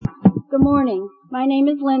Good morning. My name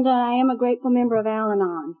is Linda. I am a grateful member of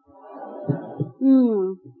Al-Anon.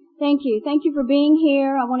 Thank you. Thank you for being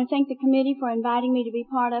here. I want to thank the committee for inviting me to be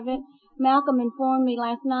part of it. Malcolm informed me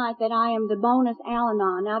last night that I am the bonus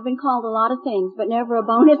Al-Anon. Now, I've been called a lot of things, but never a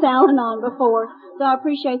bonus Al-Anon before, so I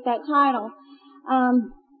appreciate that title.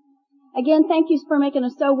 Again, thank you for making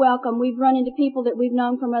us so welcome. We've run into people that we've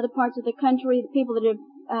known from other parts of the country, people that have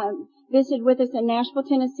visited with us in Nashville,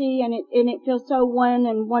 Tennessee, and it feels so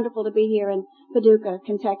wonderful to be here in Paducah,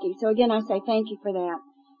 Kentucky. So again, I say thank you for that.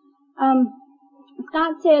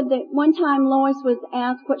 Scott said that one time Lois was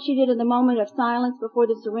asked what she did in the moment of silence before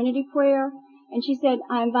the Serenity Prayer, and she said,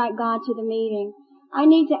 I invite God to the meeting. I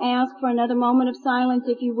need to ask for another moment of silence,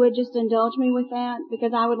 if you would just indulge me with that,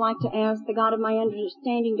 because I would like to ask the God of my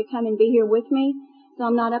understanding to come and be here with me, so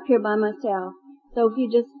I'm not up here by myself. So if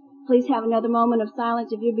you just please have another moment of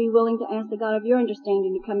silence, if you'd be willing to ask the God of your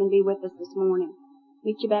understanding to come and be with us this morning.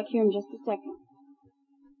 Meet you back here in just a second.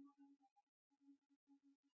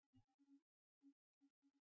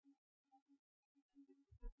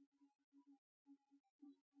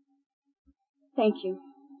 Thank you.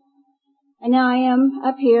 And now I am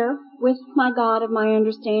up here with my God of my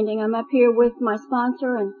understanding. I'm up here with my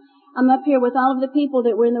sponsor, and I'm up here with all of the people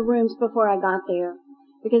that were in the rooms before I got there,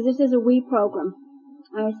 because this is a we program.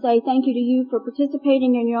 I say thank you to you for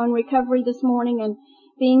participating in your own recovery this morning and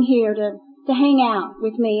being here to hang out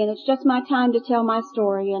with me, and it's just my time to tell my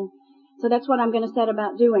story, and so that's what I'm going to set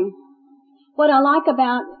about doing. What I like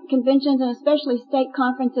about conventions, and especially state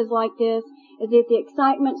conferences like this, is that the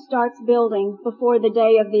excitement starts building before the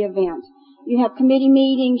day of the event. You have committee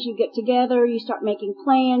meetings, you get together, you start making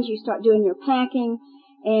plans, you start doing your packing,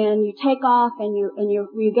 and you take off, and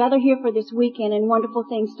you gather here for this weekend, and wonderful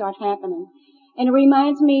things start happening. And it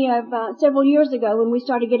reminds me of several years ago when we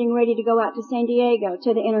started getting ready to go out to San Diego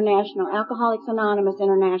to the International, Alcoholics Anonymous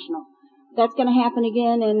International. That's going to happen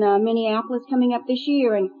again in Minneapolis coming up this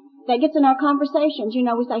year, and that gets in our conversations. You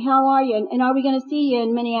know, we say, how are you? And are we going to see you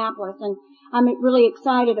in Minneapolis? And I'm really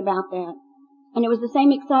excited about that. And it was the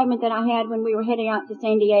same excitement that I had when we were heading out to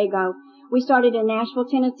San Diego. We started in Nashville,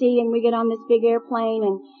 Tennessee, and we get on this big airplane,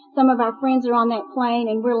 and some of our friends are on that plane,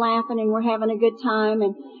 and we're laughing and we're having a good time.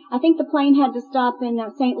 And I think the plane had to stop in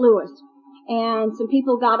St. Louis, and some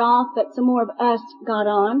people got off, but some more of us got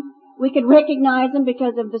on. We could recognize them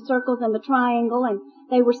because of the circles and the triangle, and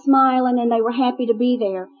they were smiling and they were happy to be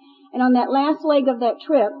there. And on that last leg of that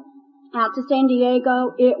trip out to San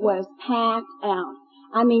Diego, it was packed out.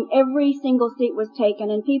 I mean, every single seat was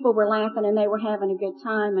taken, and people were laughing and they were having a good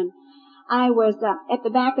time. And I was at the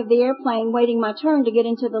back of the airplane waiting my turn to get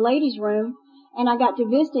into the ladies' room, and I got to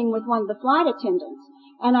visiting with one of the flight attendants.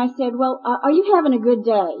 And I said, well, are you having a good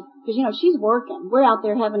day? Because, you know, she's working. We're out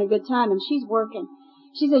there having a good time, and she's working.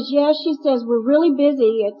 She says, yes. She says, we're really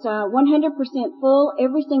busy. It's 100% full.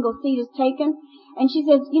 Every single seat is taken. And she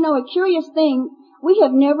says, you know, a curious thing, we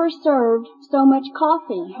have never served so much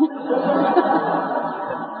coffee.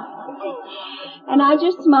 And I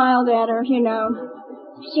just smiled at her, you know.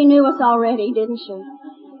 She knew us already, didn't she?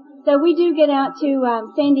 So we do get out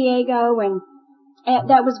to San Diego, and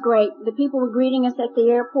that was great. The people were greeting us at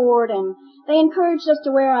the airport, and they encouraged us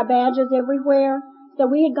to wear our badges everywhere. So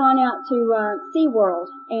we had gone out to SeaWorld,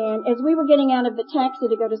 and as we were getting out of the taxi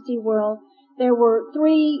to go to SeaWorld, there were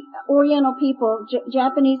 3 Oriental people,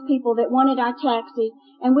 Japanese people, that wanted our taxi,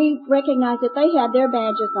 and we recognized that they had their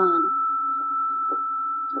badges on.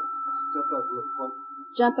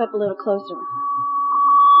 Jump up a little closer.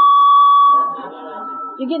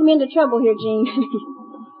 You're getting me into trouble here, Gene.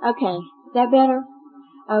 Okay. Is that better?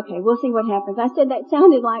 Okay, we'll see what happens. I said that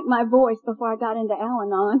sounded like my voice before I got into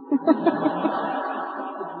Al-Anon.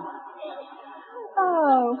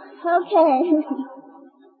 Oh, okay.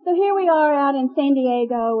 So here we are out in San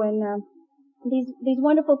Diego, and these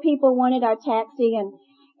wonderful people wanted our taxi,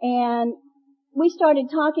 and we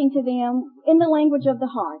started talking to them in the language of the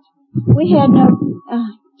heart. We had no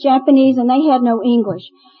Japanese, and they had no English.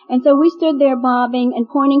 And so we stood there bobbing and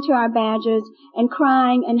pointing to our badges and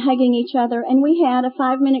crying and hugging each other, and we had a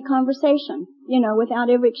 5-minute conversation, you know, without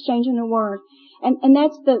ever exchanging a word. And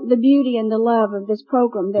that's the beauty and the love of this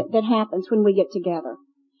program that happens when we get together.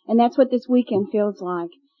 And that's what this weekend feels like.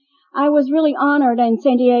 I was really honored in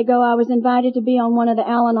San Diego. I was invited to be on one of the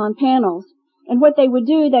Al-Anon panels. And what they would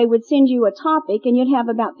do, they would send you a topic, and you'd have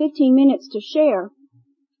about 15 minutes to share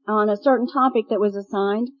on a certain topic that was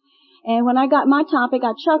assigned. And when I got my topic,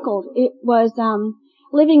 I chuckled. It was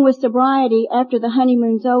living with sobriety after the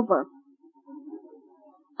honeymoon's over.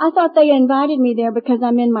 I thought they invited me there because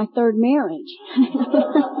I'm in my 3rd marriage.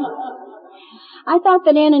 I thought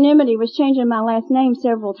that anonymity was changing my last name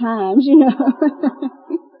several times, you know.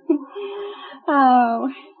 Oh.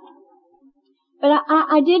 But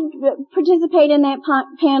I did participate in that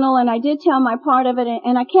panel, and I did tell my part of it,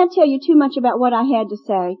 and I can't tell you too much about what I had to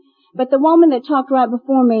say. But the woman that talked right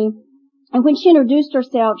before me, and when she introduced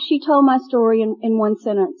herself, she told my story in one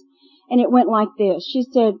sentence. And it went like this. She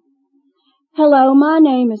said, "Hello, my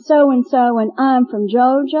name is so-and-so, and I'm from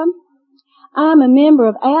Georgia. I'm a member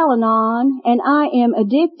of Al-Anon, and I am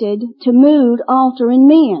addicted to mood-altering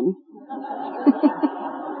men."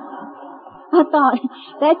 I thought,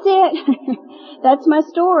 that's it. That's my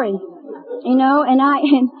story. You know,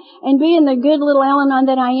 and being the good little Al-Anon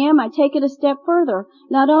that I am, I take it a step further.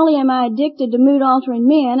 Not only am I addicted to mood-altering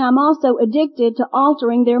men, I'm also addicted to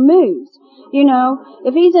altering their moods. You know,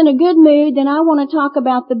 if he's in a good mood, then I want to talk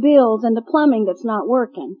about the bills and the plumbing that's not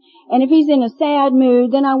working. And if he's in a sad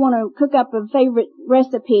mood, then I want to cook up a favorite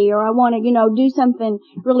recipe, or I want to, do something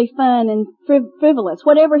really fun and frivolous.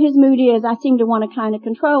 Whatever his mood is, I seem to want to kind of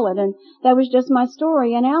control it. And that was just my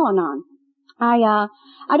story in Al-Anon. I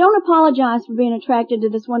don't apologize for being attracted to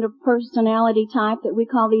this wonderful personality type that we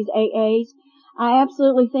call these AAs. I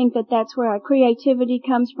absolutely think that that's where our creativity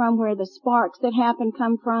comes from, where the sparks that happen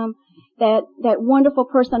come from, that wonderful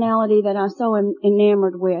personality that I'm so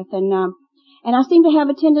enamored with. And I seem to have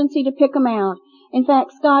a tendency to pick them out. In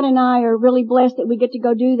fact, Scott and I are really blessed that we get to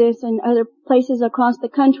go do this in other places across the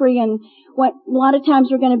country, and a lot of times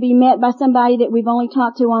we're going to be met by somebody that we've only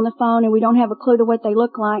talked to on the phone and we don't have a clue to what they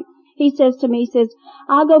look like. He says to me,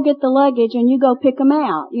 "I'll go get the luggage and you go pick them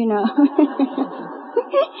out,"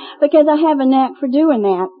 because I have a knack for doing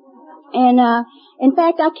that. And, in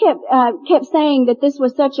fact, I kept saying that this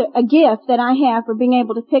was such a gift that I have for being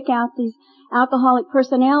able to pick out these alcoholic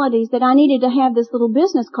personalities that I needed to have this little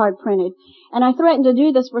business card printed. And I threatened to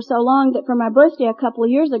do this for so long that for my birthday a couple of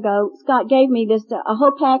years ago, Scott gave me a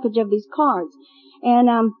whole package of these cards. And,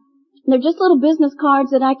 they're just little business cards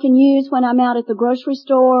that I can use when I'm out at the grocery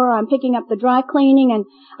store, or I'm picking up the dry cleaning, and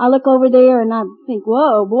I look over there and I think,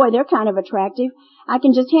 whoa, boy, they're kind of attractive. I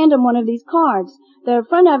can just hand them one of these cards. The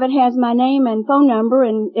front of it has my name and phone number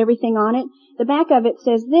and everything on it. The back of it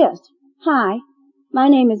says this: "Hi, my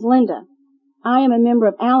name is Linda. I am a member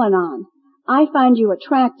of Al-Anon. I find you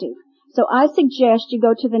attractive, so I suggest you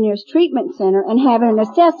go to the nearest treatment center and have an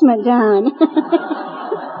assessment done."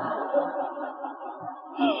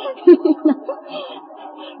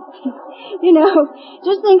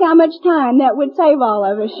 Just think how much time that would save all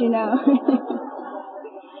of us,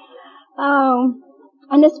 Oh,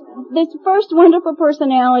 and this first wonderful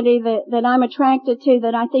personality that I'm attracted to,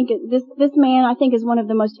 that I think this man I think is one of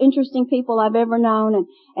the most interesting people I've ever known,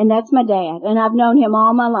 and that's my dad. And I've known him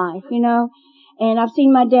all my life, and I've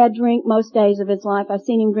seen my dad drink most days of his life. I've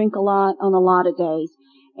seen him drink a lot on a lot of days.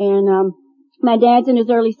 And my dad's in his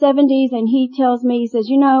early 70s, and he tells me, he says,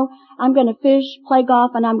 "I'm going to fish, play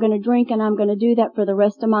golf, and I'm going to drink, and I'm going to do that for the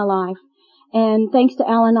rest of my life." And thanks to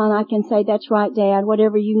Al-Anon, I can say, "That's right, Dad,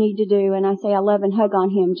 whatever you need to do." And I say I love and hug on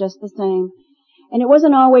him just the same. And it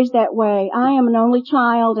wasn't always that way. I am an only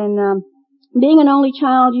child, and being an only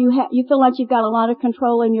child, you feel like you've got a lot of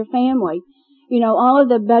control in your family. All of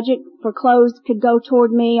the budget for clothes could go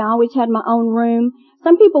toward me. I always had my own room.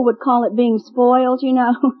 Some people would call it being spoiled,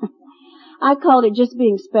 I called it just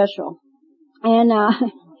being special.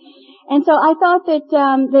 And so I thought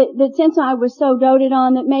that since I was so doted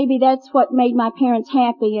on, that maybe that's what made my parents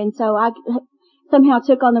happy. And so I somehow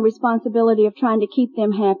took on the responsibility of trying to keep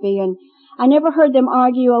them happy. And I never heard them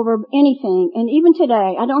argue over anything. And even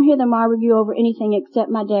today, I don't hear them argue over anything except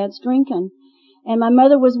my dad's drinking. And my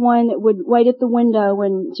mother was one that would wait at the window,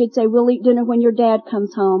 and she'd say, "We'll eat dinner when your dad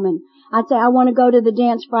comes home." And I'd say, "I want to go to the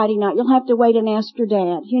dance Friday night." "You'll have to wait and ask your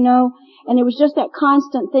dad," And it was just that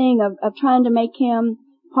constant thing of trying to make him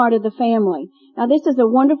part of the family. Now, this is a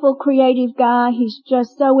wonderful, creative guy. He's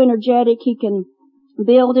just so energetic. He can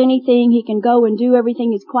build anything. He can go and do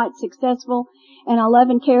everything. He's quite successful. And I love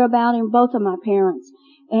and care about him, both of my parents.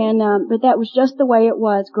 And but that was just the way it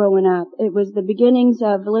was growing up. It was the beginnings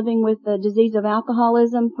of living with the disease of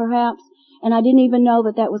alcoholism, perhaps. And I didn't even know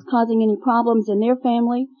that was causing any problems in their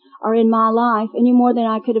family or in my life, any more than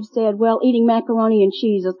I could have said, well, eating macaroni and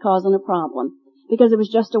cheese is causing a problem, because it was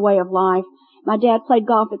just a way of life. My dad played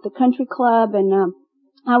golf at the country club, and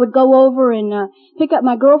I would go over and pick up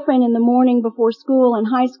my girlfriend in the morning before school in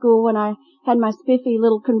high school when I had my spiffy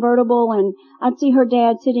little convertible, and I'd see her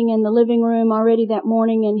dad sitting in the living room already that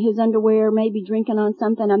morning in his underwear, maybe drinking on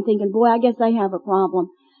something. I'm thinking, boy, I guess they have a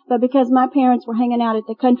problem. But because my parents were hanging out at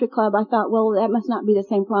the country club, I thought, well, that must not be the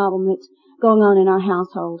same problem that's going on in our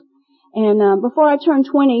household. And before I turned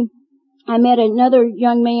 20, I met another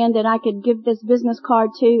young man that I could give this business card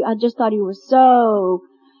to. I just thought he was so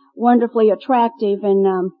wonderfully attractive,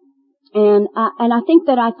 and And I think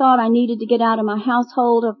that I thought I needed to get out of my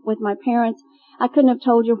household with my parents. I couldn't have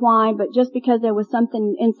told you why, but just because there was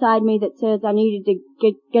something inside me that says I needed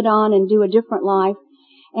to get on and do a different life.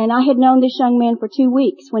 And I had known this young man for 2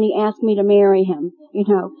 weeks when he asked me to marry him,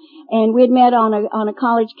 And we had met on a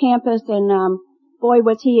college campus, and boy,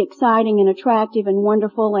 was he exciting and attractive and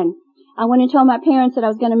wonderful. And I went and told my parents that I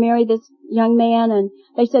was going to marry this young man, and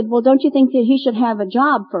they said, well, don't you think that he should have a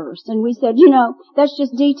job first? And we said, that's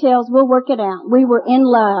just details. We'll work it out. We were in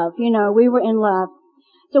love, we were in love.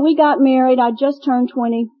 So we got married. I just turned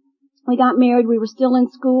 20. We got married. We were still in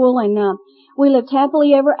school, and we lived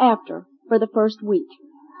happily ever after for the first week,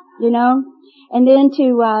 And then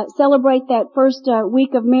to celebrate that first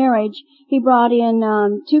week of marriage, he brought in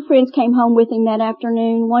 2 friends came home with him that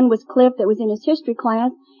afternoon. One was Cliff, that was in his history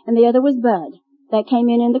class, and the other was Bud, that came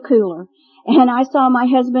in the cooler. And I saw my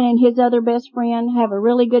husband and his other best friend have a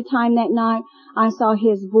really good time that night. I saw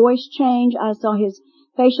his voice change. I saw his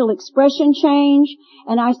facial expression change.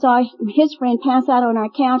 And I saw his friend pass out on our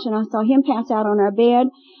couch, and I saw him pass out on our bed.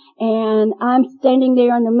 And I'm standing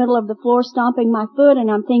there in the middle of the floor stomping my foot, and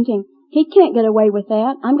I'm thinking, he can't get away with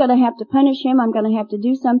that. I'm going to have to punish him. I'm going to have to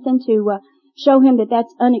do something to show him that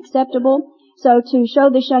that's unacceptable. So to show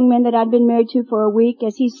this young man that I'd been married to for a week,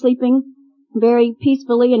 as he's sleeping very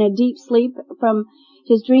peacefully in a deep sleep from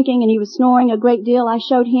his drinking, and he was snoring a great deal, I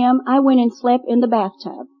showed him. I went and slept in the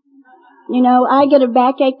bathtub. I get a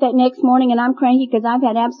backache that next morning, and I'm cranky because I've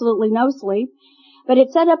had absolutely no sleep. But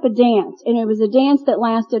it set up a dance, and it was a dance that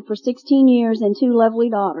lasted for 16 years and 2 lovely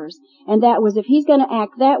daughters. And that was, if he's going to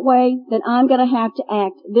act that way, then I'm going to have to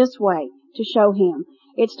act this way to show him.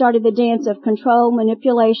 It started the dance of control,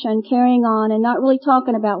 manipulation, carrying on, and not really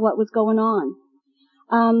talking about what was going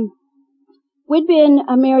on. We'd been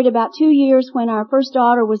married about 2 years when our first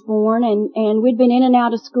daughter was born, and we'd been in and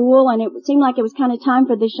out of school, and it seemed like it was kind of time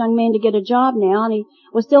for this young man to get a job now, and he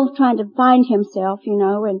was still trying to find himself,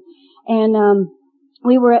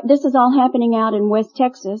 this is all happening out in West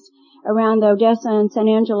Texas, around the Odessa and San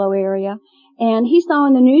Angelo area, and he saw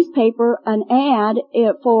in the newspaper an ad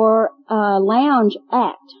for a lounge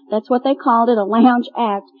act. That's what they called it, a lounge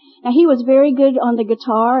act. Now, he was very good on the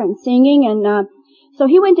guitar and singing, and so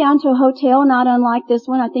he went down to a hotel not unlike this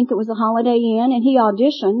one. I think it was a Holiday Inn, and he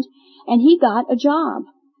auditioned, and he got a job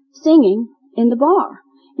singing in the bar.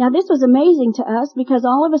 Now, this was amazing to us because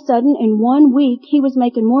all of a sudden, in 1 week, he was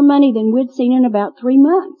making more money than we'd seen in about 3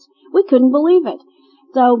 months. We couldn't believe it.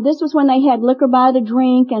 So this was when they had liquor by the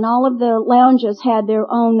drink, and all of the lounges had their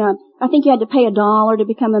own, I think you had to pay $1 to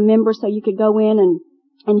become a member so you could go in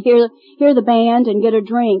and hear the band and get a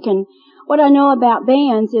drink. And what I know about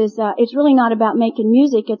bands is it's really not about making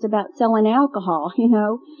music, it's about selling alcohol,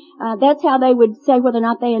 That's how they would say whether or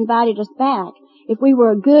not they invited us back. If we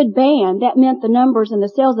were a good band, that meant the numbers and the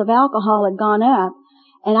sales of alcohol had gone up.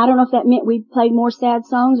 And I don't know if that meant we played more sad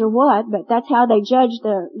songs or what, but that's how they judged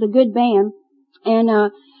the good band.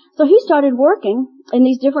 And so he started working in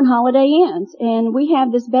these different Holiday Inns. And we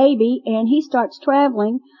have this baby, and he starts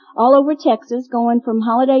traveling all over Texas, going from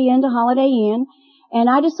Holiday Inn to Holiday Inn. And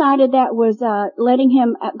I decided that was letting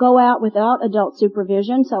him go out without adult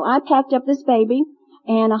supervision. So I packed up this baby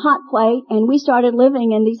and a hot plate, and we started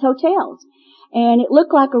living in these hotels. And it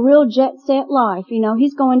looked like a real jet-set life.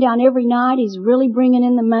 He's going down every night. He's really bringing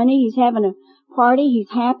in the money. He's having a party. He's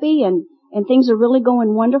happy, and things are really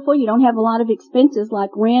going wonderful. You don't have a lot of expenses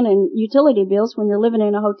like rent and utility bills when you're living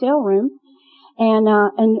in a hotel room. And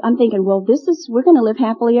I'm thinking, well, we're going to live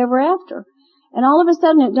happily ever after. And all of a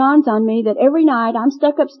sudden it dawns on me that every night I'm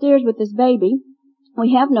stuck upstairs with this baby.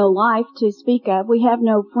 We have no life to speak of. We have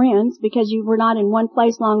no friends because we're not in one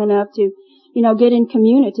place long enough to, get in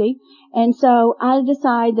community. And so I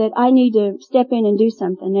decide that I need to step in and do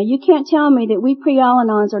something. Now, you can't tell me that we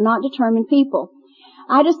pre-Al-Anons are not determined people.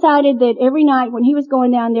 I decided that every night when he was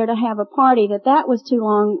going down there to have a party, that was too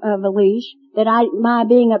long of a leash, that my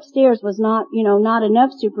being upstairs was not, not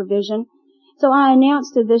enough supervision. So I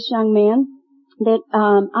announced to this young man that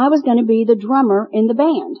I was going to be the drummer in the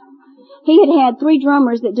band. He had 3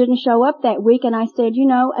 drummers that didn't show up that week, and I said,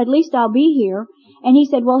 at least I'll be here. And he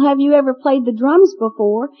said, well, have you ever played the drums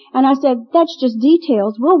before? And I said, that's just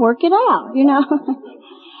details. We'll work it out,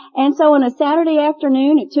 And so on a Saturday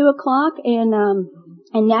afternoon at 2:00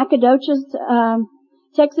 in Nacogdoches,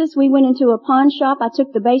 Texas, we went into a pawn shop. I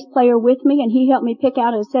took the bass player with me, and he helped me pick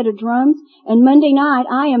out a set of drums. And Monday night,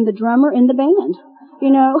 I am the drummer in the band,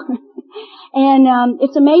 And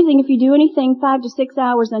it's amazing if you do anything 5 to 6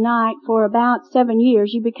 hours a night for about 7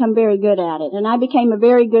 years, you become very good at it. And I became a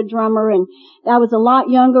very good drummer, and I was a lot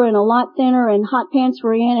younger and a lot thinner, and hot pants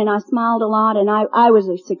were in, and I smiled a lot, and I was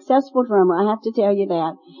a successful drummer, I have to tell you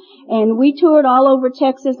that. And we toured all over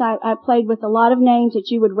Texas. I played with a lot of names that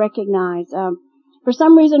you would recognize. For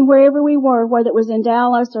some reason, wherever we were, whether it was in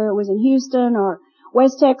Dallas or it was in Houston or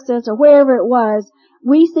West Texas or wherever it was,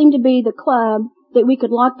 we seemed to be the club that we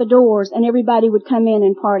could lock the doors and everybody would come in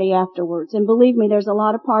and party afterwards. And believe me, there's a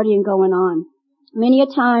lot of partying going on. Many a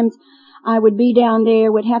times I would be down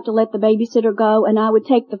there, would have to let the babysitter go, and I would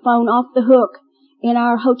take the phone off the hook in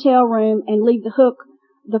our hotel room and leave the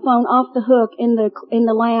phone off the hook in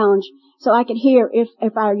the lounge so I could hear if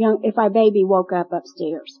our baby woke up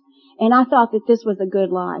upstairs. And I thought that this was a good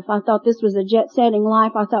life. I thought this was a jet-setting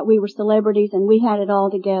life. I thought we were celebrities and we had it all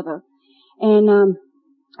together. And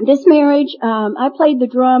this marriage, I played the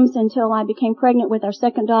drums until I became pregnant with our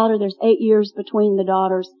second daughter. There's 8 years between the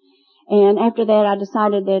daughters. And after that, I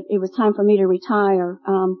decided that it was time for me to retire.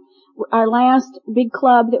 Our last big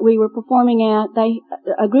club that we were performing at,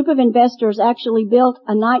 a group of investors actually built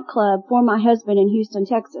a nightclub for my husband in Houston,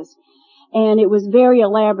 Texas. And it was very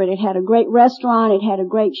elaborate. It had a great restaurant. It had a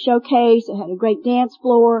great showcase. It had a great dance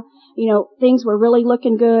floor. You know, things were really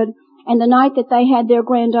looking good. And the night that they had their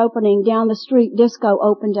grand opening, down the street, disco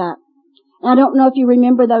opened up. I don't know if you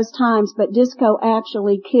remember those times, but disco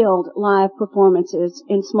actually killed live performances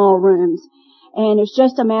in small rooms. And it's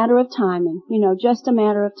just a matter of timing, just a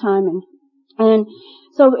matter of timing. And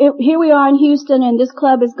so here we are in Houston, and this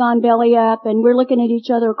club has gone belly up, and we're looking at each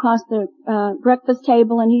other across the breakfast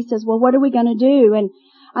table, and he says, well, what are we going to do? And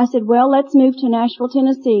I said, well, let's move to Nashville,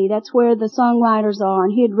 Tennessee. That's where the songwriters are,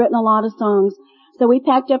 and he had written a lot of songs. So we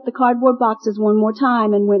packed up the cardboard boxes one more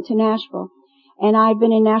time and went to Nashville. And I've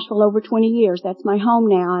been in Nashville over 20 years. That's my home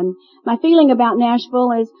now. And my feeling about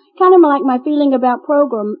Nashville is kind of like my feeling about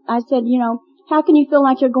Program. I said, how can you feel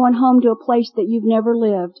like you're going home to a place that you've never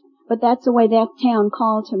lived? But that's the way that town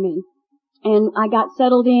called to me. And I got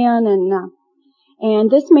settled in, and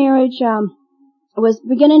this marriage was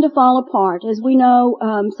beginning to fall apart. As we know,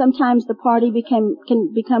 sometimes the party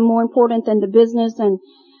can become more important than the business, and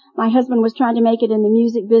my husband was trying to make it in the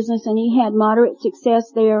music business, and he had moderate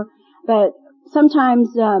success there, but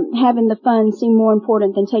sometimes having the fun seemed more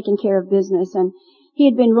important than taking care of business. And he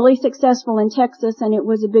had been really successful in Texas, and it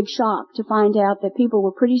was a big shock to find out that people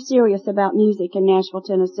were pretty serious about music in Nashville,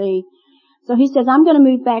 Tennessee. So he says, I'm going to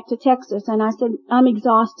move back to Texas. And I said, I'm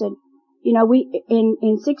exhausted.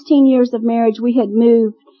 In 16 years of marriage, we had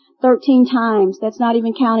moved 13 times. That's not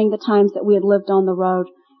even counting the times that we had lived on the road.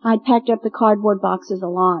 I'd packed up the cardboard boxes a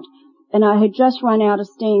lot, and I had just run out of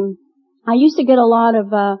steam. I used to get a lot of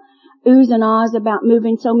oohs and ahs about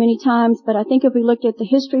moving so many times, but I think if we looked at the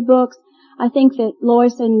history books, I think that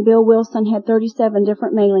Lois and Bill Wilson had 37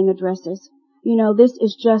 different mailing addresses. This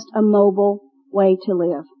is just a mobile way to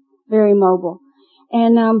live. Very mobile.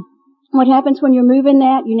 And what happens when you're moving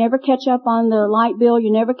that, you never catch up on the light bill,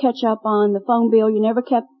 you never catch up on the phone bill, you never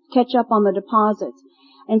catch up on the deposits.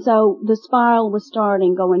 And so the spiral was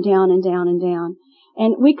starting, going down and down and down.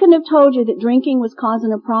 And we couldn't have told you that drinking was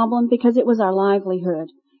causing a problem because it was our livelihood.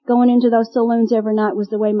 Going into those saloons every night was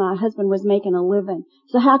the way my husband was making a living.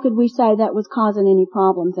 So how could we say that was causing any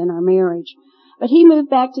problems in our marriage? But he moved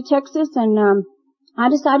back to Texas, and I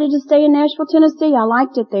decided to stay in Nashville, Tennessee. I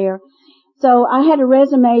liked it there. So I had a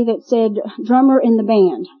resume that said drummer in the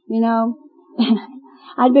band,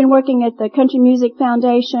 I'd been working at the Country Music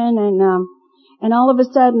Foundation, and all of a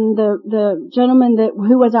sudden the gentleman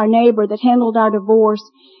who was our neighbor that handled our divorce,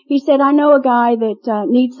 he said, I know a guy that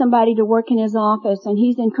needs somebody to work in his office, and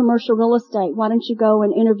he's in commercial real estate. Why don't you go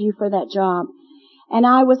and interview for that job? And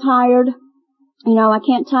I was hired. I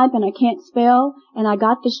can't type and I can't spell, and I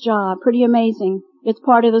got this job. Pretty amazing. It's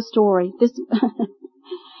part of the story.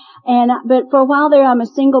 But for a while there, I'm a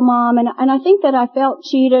single mom, and I think that I felt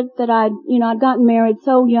cheated that I'd gotten married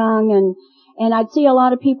so young, and I'd see a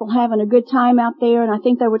lot of people having a good time out there, and I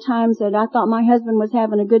think there were times that I thought my husband was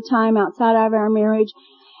having a good time outside of our marriage.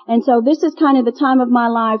 And so this is kind of the time of my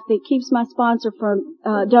life that keeps my sponsor from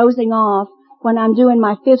dozing off when I'm doing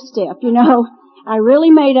my fifth step. I really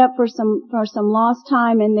made up for some lost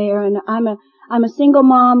time in there, and I'm a single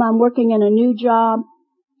mom. I'm working in a new job,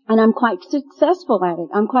 and I'm quite successful at it.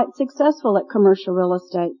 I'm quite successful at commercial real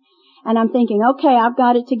estate. And I'm thinking, okay, I've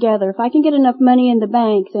got it together. If I can get enough money in the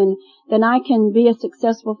bank, then I can be a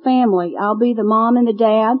successful family. I'll be the mom and the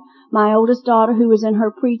dad. My oldest daughter, who is in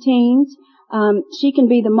her preteens, she can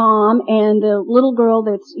be the mom, and the little girl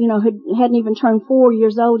that's, who hadn't even turned 4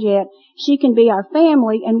 years old yet, she can be our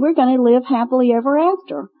family, and we're going to live happily ever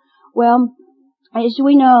after. Well, as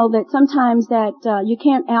we know that sometimes that you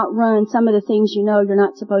can't outrun some of the things you're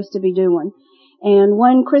not supposed to be doing. And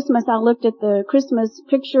one Christmas I looked at the Christmas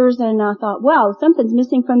pictures and I thought, wow, something's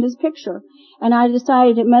missing from this picture. And I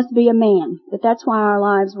decided it must be a man, that's why our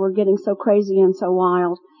lives were getting so crazy and so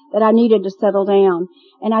wild, that I needed to settle down.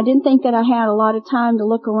 And I didn't think that I had a lot of time to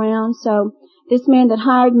look around, so this man that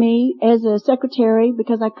hired me as a secretary,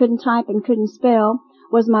 because I couldn't type and couldn't spell,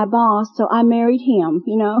 was my boss, so I married him,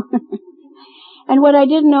 And what I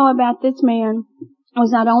didn't know about this man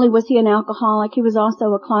was not only was he an alcoholic, he was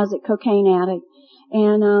also a closet cocaine addict.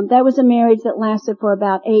 And that was a marriage that lasted for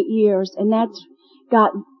about 8 years, and that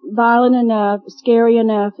got violent enough, scary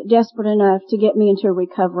enough, desperate enough to get me into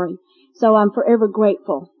recovery. So I'm forever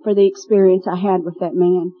grateful for the experience I had with that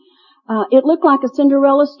man. It looked like a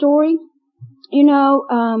Cinderella story.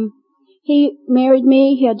 He married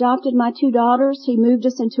me, he adopted my 2 daughters, he moved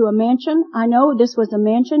us into a mansion. I know this was a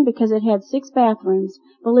mansion because it had 6 bathrooms.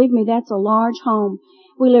 Believe me, that's a large home.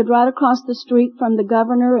 We lived right across the street from the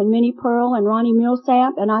governor and Minnie Pearl and Ronnie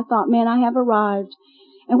Millsap, and I thought, man, I have arrived.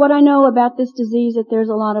 And what I know about this disease is that there's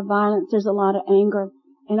a lot of violence, there's a lot of anger.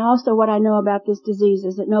 And also what I know about this disease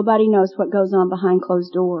is that nobody knows what goes on behind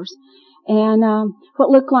closed doors. And what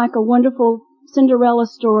looked like a wonderful Cinderella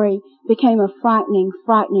story became a frightening,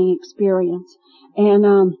 frightening experience. And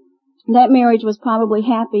that marriage was probably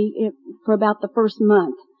happy for about the first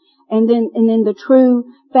month. And then the true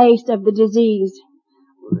face of the disease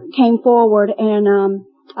came forward, and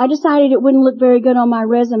I decided it wouldn't look very good on my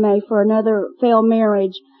resume for another failed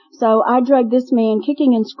marriage. So I dragged this man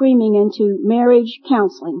kicking and screaming into marriage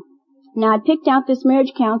counseling. Now I picked out this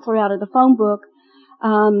marriage counselor out of the phone book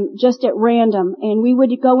just at random, and we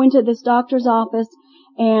would go into this doctor's office,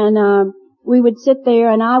 and we would sit there,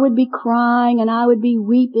 and I would be crying, and I would be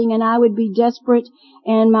weeping, and I would be desperate,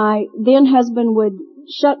 and my then husband would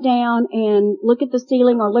shut down and look at the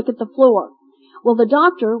ceiling or look at the floor. Well, the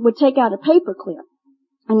doctor would take out a paper clip,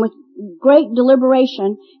 and with great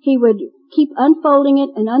deliberation, he would keep unfolding it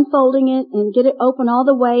and get it open all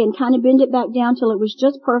the way and kind of bend it back down till it was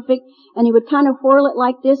just perfect, and he would kind of whirl it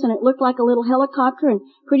like this, and it looked like a little helicopter, and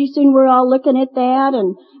pretty soon we're all looking at that,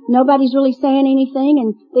 and nobody's really saying anything,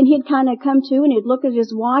 and then he'd kind of come to, and he'd look at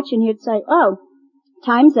his watch, and he'd say, oh,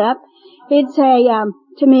 time's up. He'd say,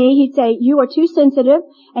 to me, he'd say, you are too sensitive,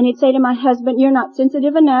 and he'd say to my husband, you're not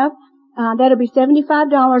sensitive enough. That'll be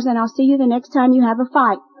 $75, and I'll see you the next time you have a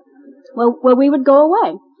fight. Well, we would go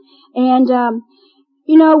away. And,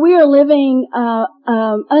 we are living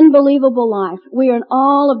unbelievable life. We are in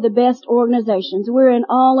all of the best organizations. We're in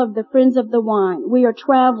all of the Friends of the Wine. We are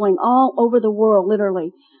traveling all over the world,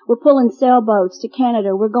 literally. We're pulling sailboats to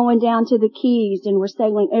Canada. We're going down to the Keys, and we're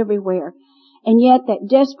sailing everywhere. And yet that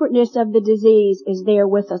desperateness of the disease is there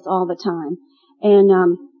with us all the time.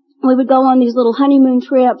 And, we would go on these little honeymoon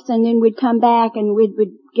trips, and then we'd come back and we'd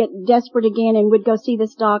get desperate again, and we'd go see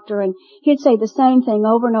this doctor, and he'd say the same thing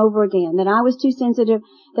over and over again, that I was too sensitive,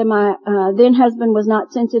 that my then husband was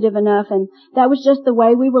not sensitive enough, and that was just the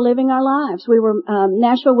way we were living our lives.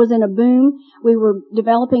 Nashville was in a boom. We were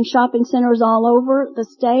developing shopping centers all over the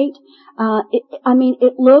state.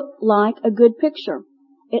 It looked like a good picture.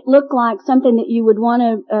 It looked like something that you would want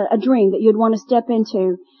a dream that you'd want to step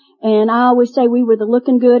into. And I always say we were the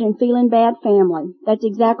looking good and feeling bad family. That's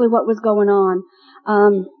exactly what was going on.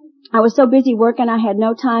 I was so busy working, I had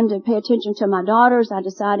no time to pay attention to my daughters. I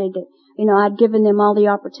decided that, I'd given them all the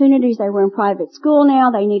opportunities. They were in private school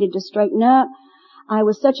now. They needed to straighten up. I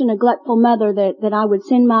was such a neglectful mother that I would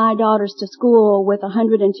send my daughters to school with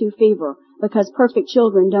 102 fever, because perfect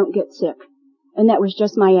children don't get sick. And that was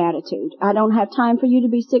just my attitude. I don't have time for you to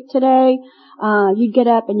be sick today. You get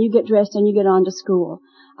up and you get dressed and you get on to school.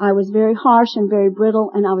 I was very harsh and very brittle,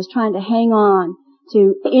 and I was trying to hang on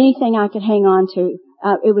to anything I could hang on to.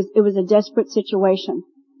 It was a desperate situation.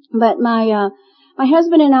 But my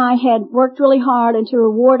husband and I had worked really hard, and to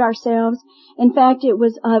reward ourselves, in fact, it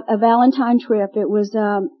was a Valentine trip. It was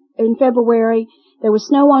in February. There was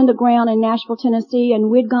snow on the ground in Nashville, Tennessee, and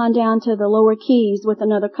we'd gone down to the Lower Keys with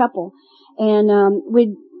another couple. And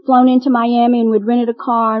we'd flown into Miami, and we'd rented a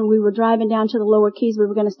car, and we were driving down to the Lower Keys. We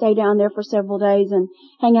were going to stay down there for several days and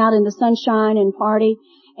hang out in the sunshine and party.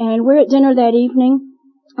 And we're at dinner that evening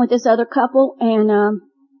with this other couple, and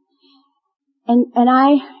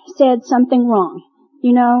I said something wrong,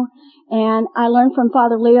 and I learned from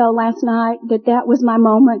Father Leo last night that was my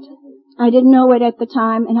moment. I didn't know it at the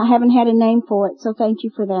time, and I haven't had a name for it, so thank you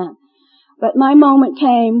for that. But my moment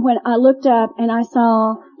came when I looked up and I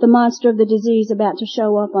saw the monster of the disease about to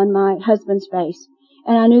show up on my husband's face.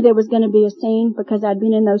 And I knew there was going to be a scene, because I'd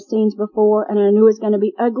been in those scenes before, and I knew it was going to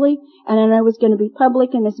be ugly, and I knew it was going to be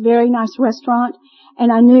public in this very nice restaurant,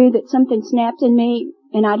 and I knew that something snapped in me,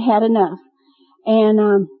 and I'd had enough.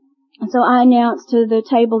 And And so I announced to the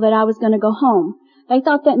table that I was going to go home. They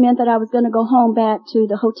thought that meant that I was going to go home back to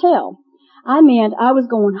the hotel. I meant I was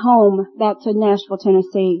going home back to Nashville,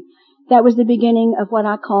 Tennessee. That was the beginning of what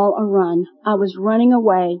I call a run. I was running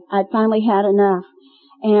away. I'd finally had enough.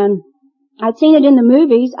 And I'd seen it in the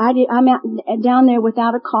movies. I'm out down there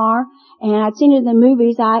without a car, and I'd seen it in the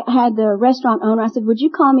movies. I had the restaurant owner. I said, "Would you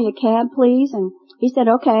call me a cab, please?" And he said,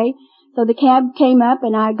 "Okay." So the cab came up,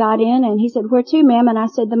 and I got in, and he said, "Where to, ma'am?" And I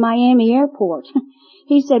said, "The Miami airport."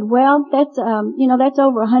 He said, "Well, that's that's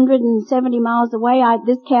over 170 miles away.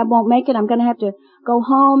 This cab won't make it. I'm going to have to go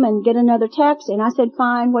home and get another taxi." And I said,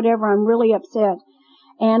 "Fine, whatever. I'm really upset."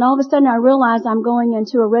 And all of a sudden I realized I'm going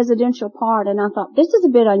into a residential part, and I thought, this is a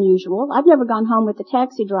bit unusual. I've never gone home with a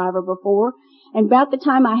taxi driver before. And about the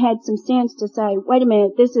time I had some sense to say, wait a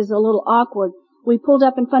minute, this is a little awkward, we pulled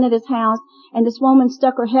up in front of this house, and this woman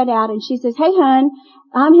stuck her head out, and she says, "Hey, hon,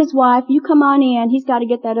 I'm his wife. You come on in. He's got to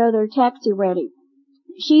get that other taxi ready."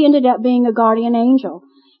 She ended up being a guardian angel.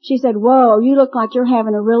 She said, "Whoa, you look like you're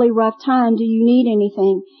having a really rough time. Do you need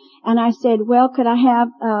anything?" And I said, "Well, could I have,"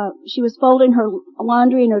 she was folding her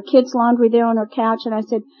laundry and her kids' laundry there on her couch, and I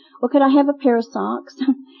said, "Well, could I have a pair of socks?"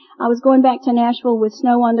 I was going back to Nashville with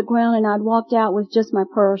snow on the ground, and I'd walked out with just my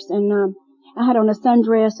purse, and I had on a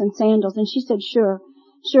sundress and sandals, and she said, Sure,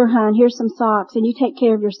 hon, here's some socks, and you take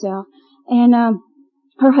care of yourself." And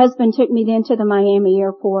her husband took me then to the Miami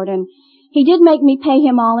airport, and he did make me pay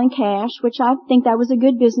him all in cash, which I think that was a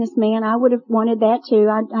good businessman. I would have wanted that too.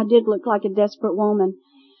 I did look like a desperate woman.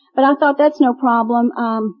 But I thought, that's no problem.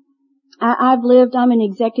 I'm an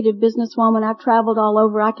executive businesswoman. I've traveled all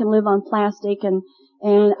over. I can live on plastic, and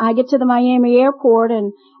I get to the Miami airport,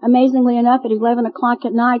 and amazingly enough, at 11 o'clock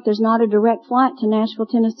at night, there's not a direct flight to Nashville,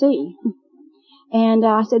 Tennessee. And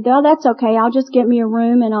I said, "Oh, that's okay. I'll just get me a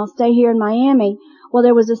room and I'll stay here in Miami." Well,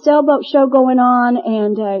 there was a sailboat show going on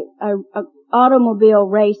and a automobile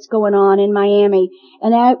race going on in Miami,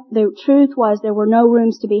 and the truth was there were no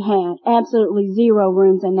rooms to be had, absolutely zero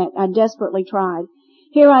rooms, and that I desperately tried.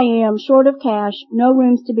 Here I am, short of cash, no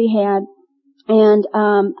rooms to be had, and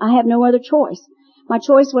I have no other choice. My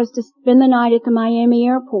choice was to spend the night at the Miami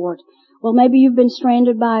airport. Well, maybe you've been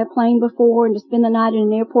stranded by a plane before, and to spend the night in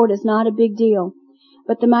an airport is not a big deal.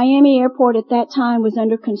 But the Miami airport at that time was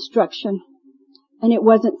under construction, and it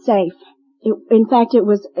wasn't safe. In fact, it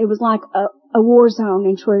was like a war zone,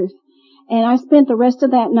 in truth. And I spent the rest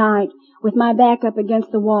of that night with my back up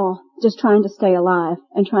against the wall, just trying to stay alive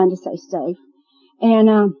and trying to stay safe. And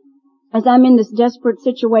as I'm in this desperate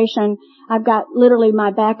situation, I've got literally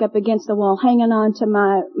my back up against the wall, hanging on to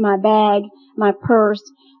my bag, my purse,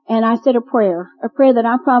 and I said a prayer that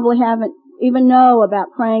I probably haven't even know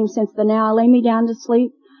about praying since the now I lay me down to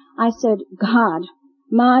sleep. I said, "God,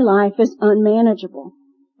 my life is unmanageable."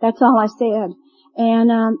 That's all I said. And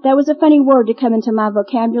that was a funny word to come into my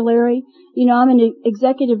vocabulary. You know, I'm an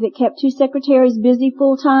executive that kept 2 secretaries busy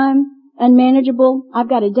full time, unmanageable. I've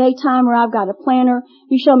got a daytimer, I've got a planner.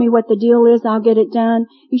 You show me what the deal is, I'll get it done.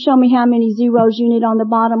 You show me how many zeros you need on the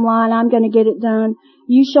bottom line, I'm going to get it done.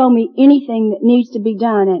 You show me anything that needs to be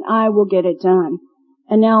done, and I will get it done.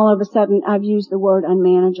 And now all of a sudden I've used the word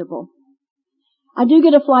unmanageable. I do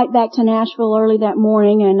get a flight back to Nashville early that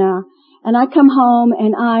morning, and I come home,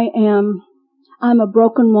 and I'm a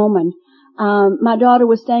broken woman. My daughter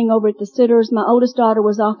was staying over at the Sitters. My oldest daughter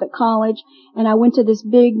was off at college, and I went to this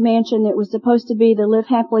big mansion that was supposed to be the Live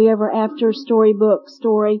Happily Ever After storybook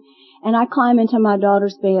story, and I climb into my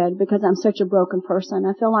daughter's bed because I'm such a broken person.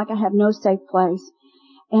 I feel like I have no safe place.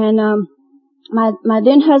 And my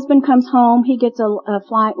then husband comes home. He gets a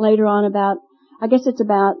flight later on about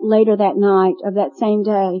later that night of that same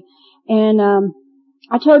day. And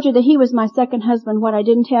I told you that he was my second husband. What I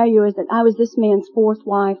didn't tell you is that I was this man's 4th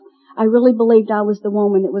wife. I really believed I was the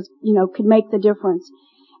woman that was, could make the difference.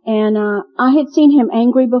 And I had seen him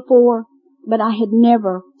angry before, but I had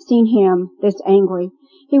never seen him this angry.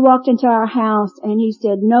 He walked into our house and he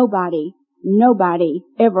said, nobody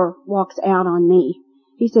ever walks out on me.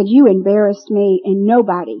 He said, "You embarrassed me, and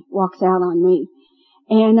nobody walks out on me."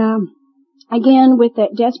 And again, with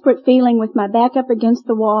that desperate feeling, with my back up against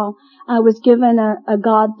the wall, I was given a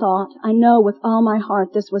God thought. I know with all my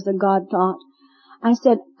heart this was a God thought. I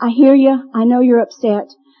said, "I hear you. I know you're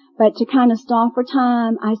upset." But to kind of stall for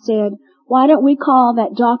time, I said, "Why don't we call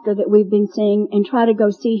that doctor that we've been seeing and try to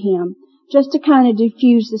go see him, just to kind of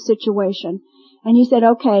diffuse the situation?" And he said,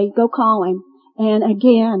 "Okay, go call him." And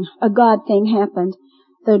again, a God thing happened.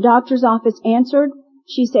 The doctor's office answered.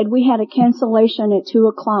 She said, "We had a cancellation at 2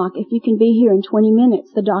 o'clock. If you can be here in 20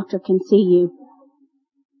 minutes, the doctor can see you."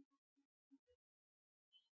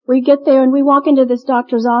 We get there and we walk into this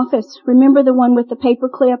doctor's office. Remember the one with the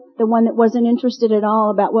paperclip, the one that wasn't interested at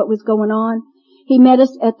all about what was going on? He met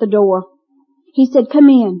us at the door. He said, come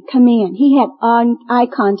in, come in. He had eye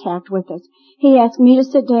contact with us. He asked me to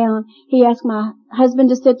sit down. He asked my husband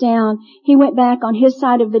to sit down. He went back on his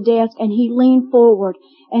side of the desk and he leaned forward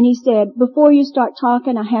and he said, before you start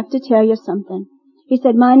talking, I have to tell you something. He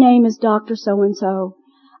said, my name is Dr. So-and-so.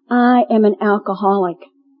 I am an alcoholic.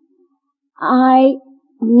 I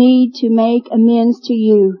need to make amends to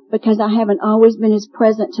you because I haven't always been as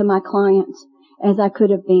present to my clients as I could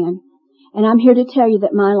have been. And I'm here to tell you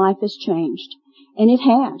that my life has changed. And it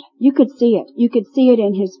had. You could see it. You could see it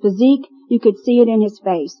in his physique. You could see it in his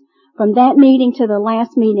face. From that meeting to the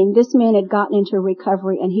last meeting, this man had gotten into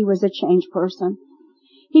recovery and he was a changed person.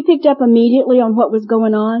 He picked up immediately on what was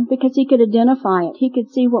going on because he could identify it. He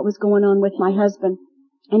could see what was going on with my husband.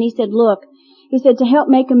 And he said, look, he said, to help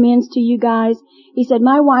make amends to you guys, he said,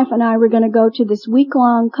 my wife and I were going to go to this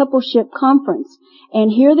week-long coupleship conference.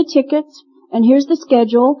 And here are the tickets. And here's the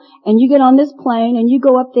schedule, and you get on this plane, and you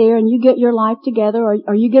go up there, and you get your life together,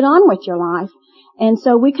 or you get on with your life. And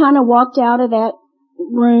so we kind of walked out of that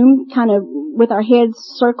room, kind of with our heads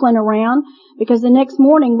circling around, because the next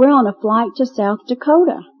morning we're on a flight to South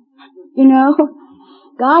Dakota. You know,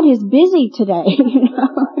 God is busy today, you know.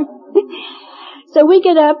 So we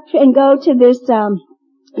get up and go to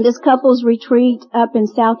this couple's retreat up in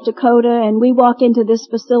South Dakota, and we walk into this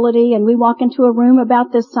facility, and we walk into a room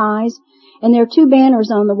about this size. And there are 2 banners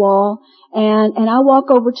on the wall, and I walk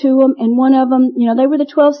over to them, and one of them, you know, they were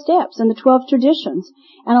the 12 steps and the 12 traditions.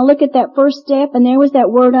 And I look at that first step, and there was that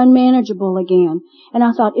word unmanageable again. And I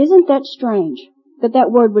thought, isn't that strange that that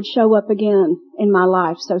word would show up again in my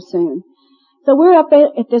life so soon? So we're up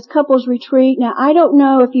at this couple's retreat. Now, I don't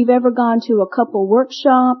know if you've ever gone to a couple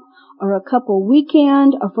workshop or a couple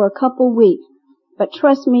weekend or for a couple week, but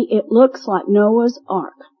trust me, it looks like Noah's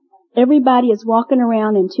Ark. Everybody is walking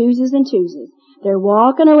around in twosies and twosies. They're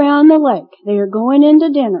walking around the lake. They're going into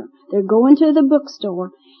dinner. They're going to the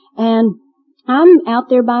bookstore. And I'm out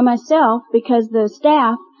there by myself because the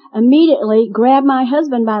staff immediately grabbed my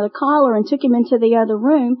husband by the collar and took him into the other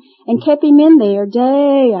room and kept him in there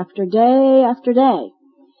day after day after day.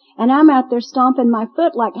 And I'm out there stomping my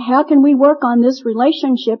foot like, how can we work on this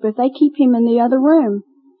relationship if they keep him in the other room?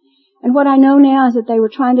 And what I know now is that they were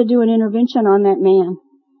trying to do an intervention on that man.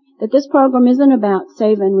 That this program isn't about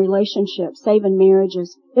saving relationships, saving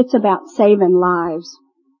marriages. It's about saving lives.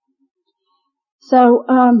 So,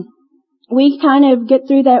 we kind of get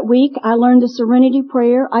through that week. I learned the Serenity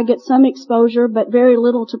Prayer. I get some exposure, but very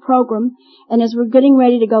little to program. And as we're getting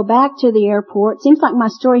ready to go back to the airport, seems like my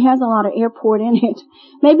story has a lot of airport in it.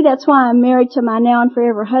 Maybe that's why I'm married to my now and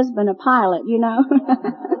forever husband, a pilot, you know.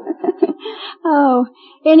 Oh,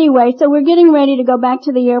 anyway, so we're getting ready to go back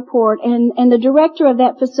to the airport, and the director of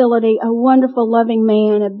that facility, a wonderful, loving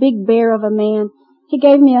man, a big bear of a man, he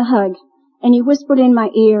gave me a hug, and he whispered in my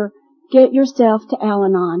ear, get yourself to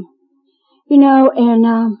Al-Anon. You know,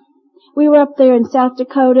 and we were up there in South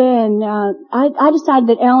Dakota, and I decided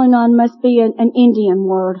that Al-Anon must be an Indian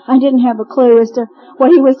word. I didn't have a clue as to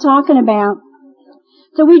what he was talking about.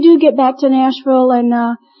 So we do get back to Nashville, and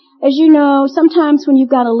as you know, sometimes when you've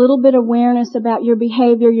got a little bit of awareness about your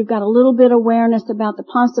behavior, you've got a little bit of awareness about the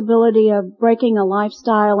possibility of breaking a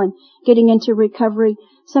lifestyle and getting into recovery,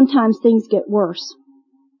 sometimes things get worse.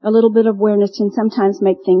 A little bit of awareness can sometimes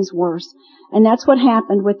make things worse. And that's what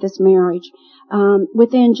happened with this marriage.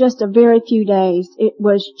 Within just a very few days, it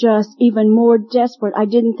was just even more desperate. I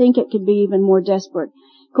didn't think it could be even more desperate.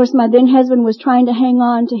 Of course, my then husband was trying to hang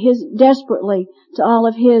on to desperately to all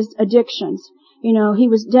of his addictions. You know, he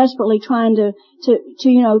was desperately trying to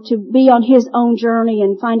be on his own journey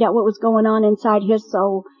and find out what was going on inside his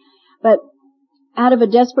soul. But out of a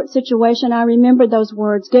desperate situation, I remembered those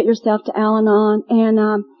words, get yourself to Al-Anon.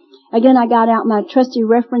 And, again, I got out my trusty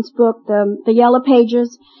reference book, the yellow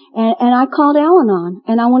pages, and I called Al-Anon.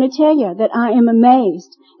 And I want to tell you that I am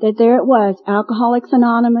amazed that there it was, Alcoholics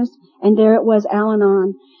Anonymous, and there it was,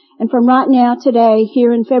 Al-Anon. And from right now, today,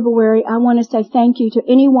 here in February, I want to say thank you to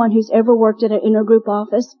anyone who's ever worked at an intergroup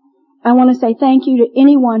office. I want to say thank you to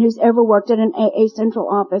anyone who's ever worked at an AA Central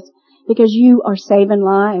office, because you are saving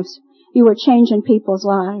lives. You are changing people's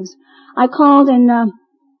lives. I called, and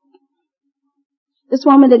this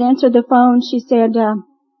woman that answered the phone, she said,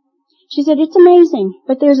 it's amazing,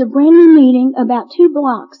 but there's a brand new meeting about 2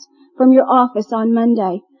 blocks from your office on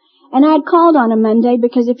Monday. And I had called on a Monday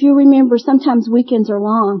because if you remember, sometimes weekends are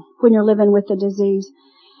long when you're living with the disease.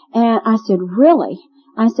 And I said, really?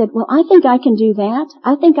 I said, well, I think I can do that.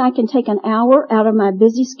 I think I can take an hour out of my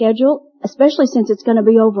busy schedule, especially since it's going to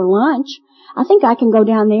be over lunch. I think I can go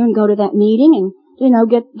down there and go to that meeting and,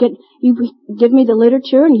 you give me the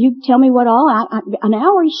literature and you tell me what all, an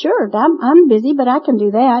hour, sure, I'm busy, but I can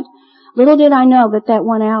do that. Little did I know that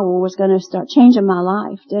 1 hour was going to start changing my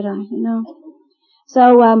life, did I,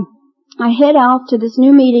 So, I head off to this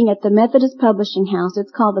new meeting at the Methodist Publishing House.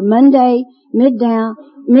 It's called the Monday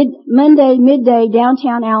Midday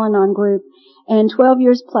Downtown Al-Anon group, and 12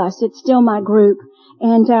 years plus, it's still my group.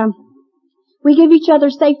 And, we give each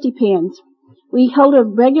other safety pins. We hold a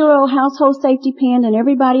regular old household safety pin, and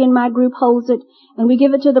everybody in my group holds it, and we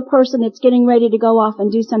give it to the person that's getting ready to go off and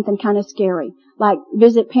do something kind of scary, like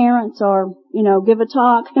visit parents or, give a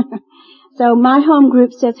talk. So my home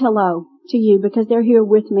group says hello to you because they're here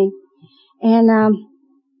with me. And,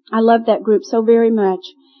 I love that group so very much.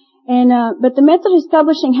 And, but the Methodist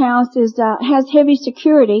Publishing House has heavy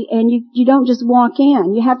security, and you don't just walk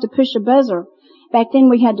in. You have to push a buzzer. Back then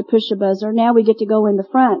we had to push a buzzer. Now we get to go in the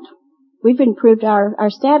front. We've improved our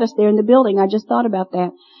status there in the building. I just thought about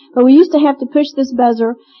that. But we used to have to push this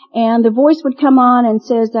buzzer, and the voice would come on and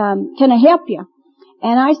says, can I help you?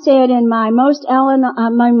 And I said in my most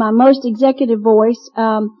executive voice,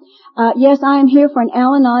 yes, I am here for an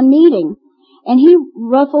Al-Anon meeting. And he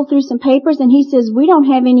ruffled through some papers and he says, we don't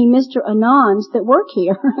have any Mr. Anons that work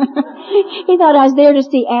here. He thought I was there to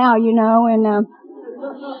see Al, and,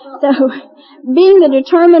 so, being the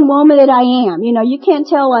determined woman that I am, you can't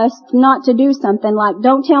tell us not to do something like,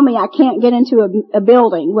 don't tell me I can't get into a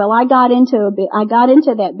building. Well, I got into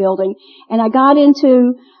that building, and I got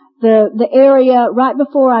into the area right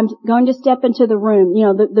before I'm going to step into the room.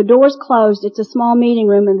 The door's closed. It's a small meeting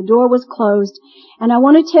room, and the door was closed. And I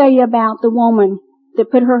want to tell you about the woman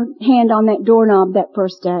that put her hand on that doorknob that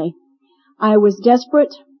first day. I was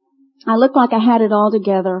desperate. I looked like I had it all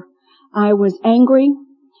together. I was angry.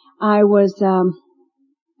 I was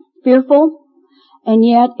fearful. And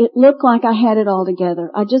yet it looked like I had it all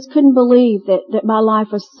together. I just couldn't believe that my life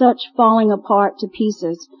was such falling apart to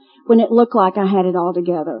pieces when it looked like I had it all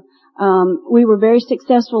together. We were very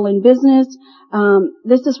successful in business.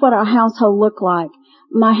 This is what our household looked like.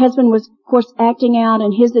 My husband was, of course, acting out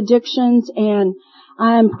in his addictions, and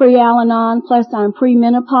I am pre-Al-Anon, plus I'm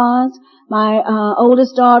pre-menopause. My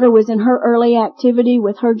oldest daughter was in her early activity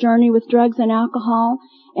with her journey with drugs and alcohol,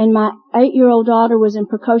 and my 8-year-old daughter was in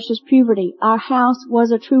precocious puberty. Our house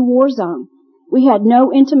was a true war zone. We had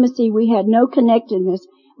no intimacy. We had no connectedness.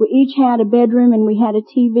 We each had a bedroom and we had a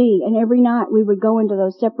TV, and every night we would go into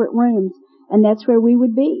those separate rooms, and that's where we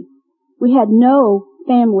would be. We had no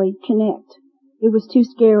family connect. It was too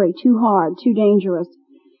scary, too hard, too dangerous.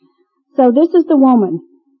 So this is the woman.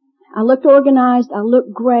 I looked organized, I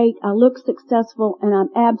looked great, I looked successful, and I'm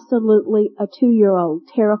absolutely a 2-year-old,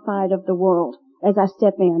 terrified of the world as I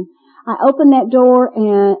step in. I opened that door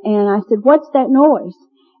and I said, what's that noise?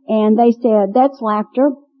 And they said, that's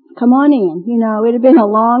laughter. Come on in. It had been a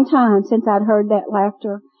long time since I'd heard that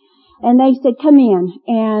laughter. And they said, come in.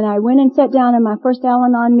 And I went and sat down in my first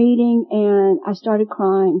Al-Anon meeting, and I started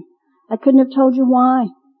crying. I couldn't have told you why.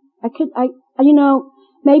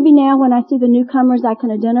 Maybe now when I see the newcomers, I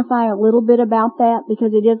can identify a little bit about that,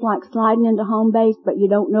 because it is like sliding into home base, but you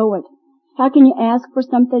don't know it. How can you ask for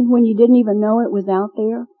something when you didn't even know it was out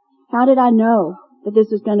there? How did I know that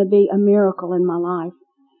this was going to be a miracle in my life?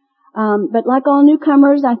 But like all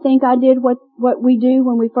newcomers, I think I did what we do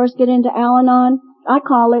when we first get into Al-Anon. I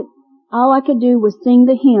call it, all I could do was sing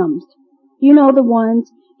the hymns. You know the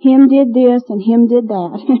ones, him did this and him did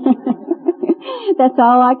that. That's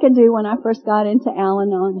all I could do when I first got into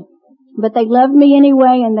Al-Anon. But they loved me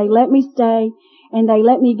anyway, and they let me stay, and they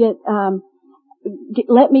let me get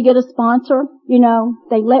a sponsor.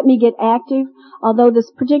 They let me get active. Although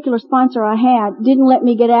this particular sponsor I had didn't let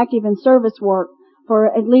me get active in service work for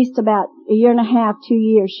at least about a year and a half, 2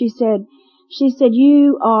 years. She said,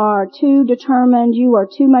 you are too determined. You are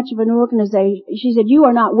too much of an organization. She said, you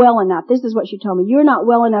are not well enough. This is what she told me. You're not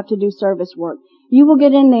well enough to do service work. You will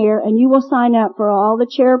get in there and you will sign up for all the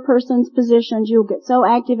chairperson's positions. You'll get so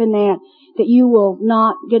active in that you will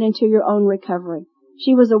not get into your own recovery.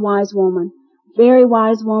 She was a wise woman, very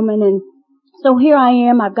wise woman. And so here I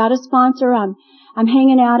am. I've got a sponsor. I'm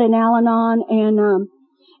hanging out in Al-Anon,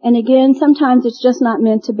 and again, sometimes it's just not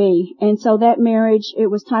meant to be. And so that marriage, it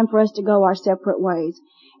was time for us to go our separate ways.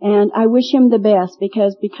 And I wish him the best,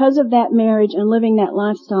 because of that marriage and living that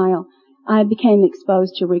lifestyle, I became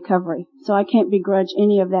exposed to recovery. So I can't begrudge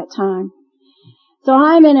any of that time. So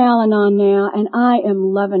I'm in Al-Anon now, and I am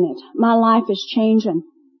loving it. My life is changing.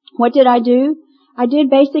 What did I do? I did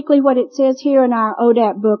basically what it says here in our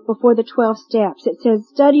ODAP book before the 12 steps. It says,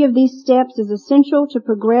 study of these steps is essential to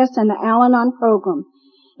progress in the Al-Anon program.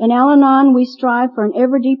 In Al-Anon, we strive for an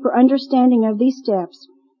ever deeper understanding of these steps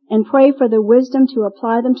and pray for the wisdom to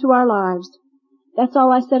apply them to our lives. That's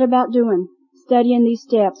all I said about doing, studying these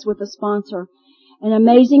steps with a sponsor. And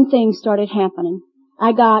amazing things started happening.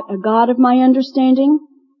 I got a God of my understanding,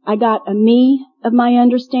 I got a me of my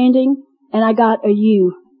understanding, and I got a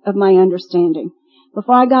you of my understanding.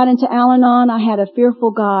 Before I got into Al-Anon, I had a fearful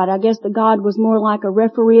God. I guess the God was more like a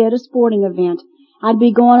referee at a sporting event. I'd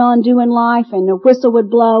be going on doing life, and the whistle would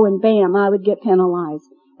blow, and bam, I would get penalized.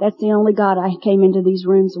 That's the only God I came into these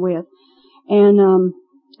rooms with. And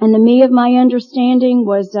the me of my understanding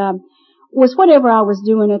was whatever I was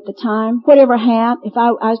doing at the time, whatever hat. If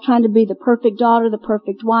I was trying to be the perfect daughter, the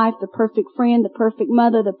perfect wife, the perfect friend, the perfect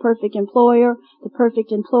mother, the perfect employer, the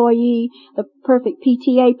perfect employee, the perfect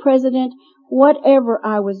PTA president, whatever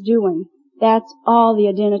I was doing, that's all the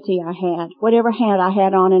identity I had. Whatever hat I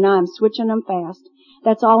had on, and I'm switching them fast.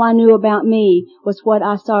 That's all I knew about me was what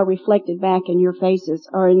I saw reflected back in your faces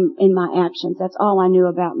or in my actions. That's all I knew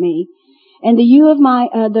about me. And the you of my,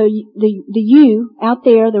 the you out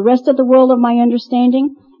there, the rest of the world of my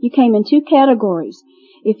understanding, you came in two categories.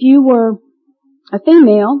 If you were a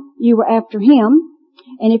female, you were after him,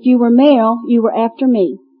 and if you were male, you were after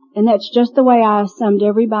me. And that's just the way I summed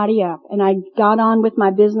everybody up. And I got on with my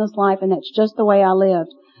business life, and that's just the way I lived.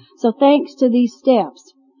 So thanks to these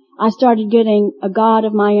steps, I started getting a God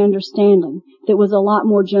of my understanding that was a lot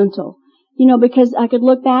more gentle. You know, because I could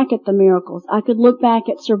look back at the miracles. I could look back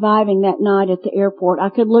at surviving that night at the airport. I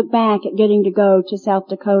could look back at getting to go to South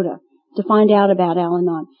Dakota to find out about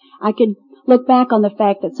Al-Anon. I could look back on the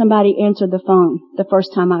fact that somebody answered the phone the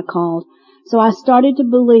first time I called. So I started to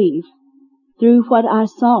believe through what I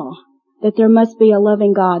saw that there must be a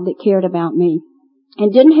loving God that cared about me.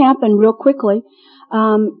 It didn't happen real quickly,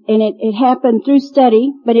 and it happened through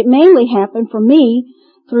study, but it mainly happened for me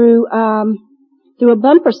through a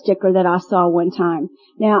bumper sticker that I saw one time.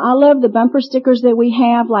 Now, I love the bumper stickers that we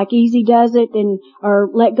have, like Easy Does It or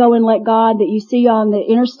Let Go and Let God, that you see on the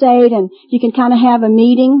interstate, and you can kind of have a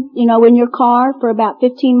meeting, you know, in your car for about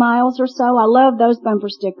 15 miles or so. I love those bumper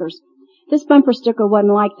stickers. This bumper sticker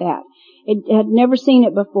wasn't like that. It had never seen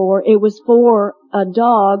it before. It was for a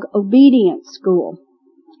dog obedience school.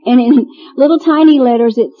 And in little tiny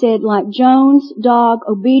letters it said like Jones Dog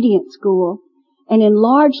Obedience School. And in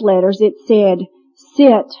large letters it said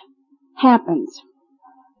Sit Happens.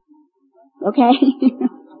 Okay?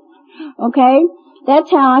 Okay?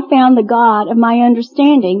 That's how I found the God of my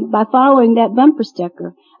understanding, by following that bumper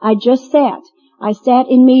sticker. I just sat. I sat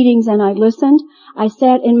in meetings and I listened. I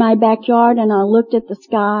sat in my backyard and I looked at the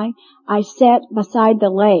sky. I sat beside the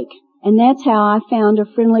lake. And that's how I found a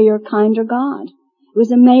friendlier, kinder God. It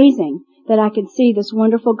was amazing that I could see this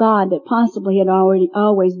wonderful God that possibly had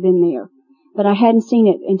always been there. But I hadn't seen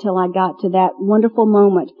it until I got to that wonderful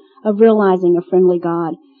moment of realizing a friendly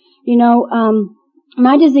God. You know,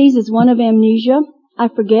 my disease is one of amnesia. I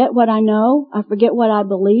forget what I know. I forget what I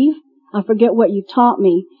believe. I forget what you taught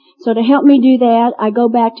me. So to help me do that, I go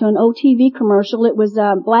back to an old TV commercial. It was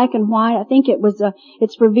black and white. I think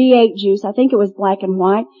it's for V8 juice. I think it was black and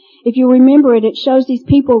white. If you remember it, it shows these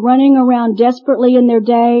people running around desperately in their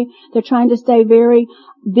day. They're trying to stay very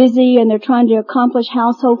busy, and they're trying to accomplish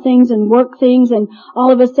household things and work things, and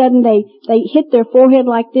all of a sudden they hit their forehead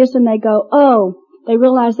like this, and they go, oh, they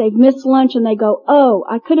realize they've missed lunch, and they go, oh,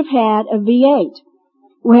 I could have had a V8.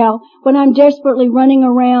 Well, when I'm desperately running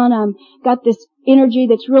around, got this energy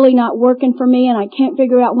that's really not working for me, and I can't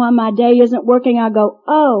figure out why my day isn't working, I go,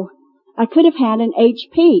 oh, I could have had an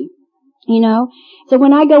HP. You know? So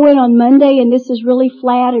when I go in on Monday and this is really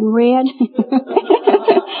flat and red,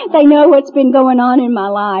 they know what's been going on in my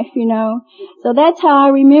life, you know. So that's how I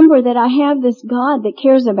remember that I have this God that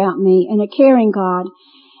cares about me, and a caring God.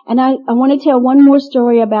 And I want to tell one more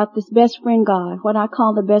story about this best friend God, what I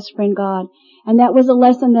call the best friend God. And that was a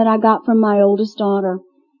lesson that I got from my oldest daughter.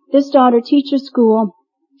 This daughter teaches school.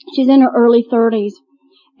 She's in her early 30s.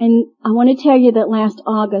 And I want to tell you that last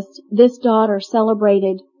August, this daughter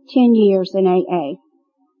celebrated 10 years in AA.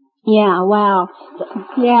 Yeah, wow.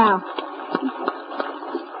 Yeah.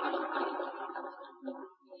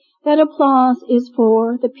 That applause is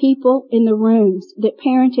for the people in the rooms that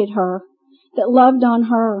parented her, that loved on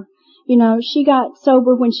her. You know, she got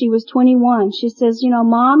sober when she was 21. She says, you know,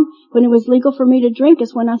 Mom, when it was legal for me to drink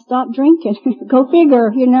is when I stopped drinking. Go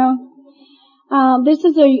figure, you know. This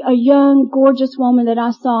is a young, gorgeous woman that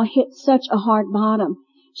I saw hit such a hard bottom.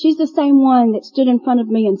 She's the same one that stood in front of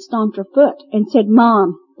me and stomped her foot and said,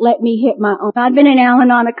 Mom, let me hit my own. I'd been in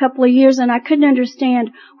Al-Anon a couple of years, and I couldn't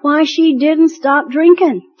understand why she didn't stop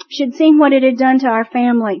drinking. She'd seen what it had done to our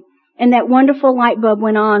family. And that wonderful light bulb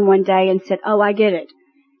went on one day and said, oh, I get it.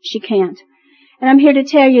 She can't. And I'm here to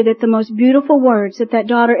tell you that the most beautiful words that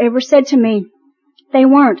daughter ever said to me, they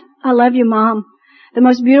weren't, "I love you, Mom." The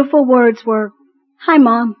most beautiful words were, "Hi,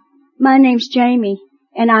 Mom. My name's Jamie,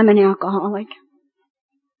 and I'm an alcoholic."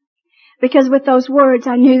 Because with those words,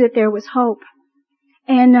 I knew that there was hope.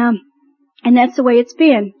 And that's the way it's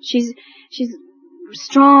been. She's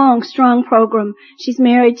strong program. She's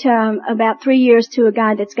married to about 3 years to a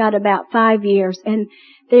guy that's got about 5 years. And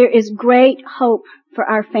there is great hope for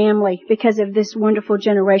our family because of this wonderful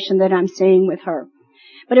generation that I'm seeing with her.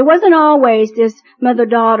 But it wasn't always this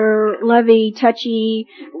mother-daughter, lovey, touchy,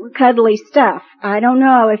 cuddly stuff. I don't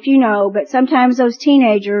know if you know, but sometimes those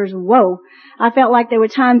teenagers, whoa. I felt like there were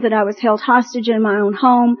times that I was held hostage in my own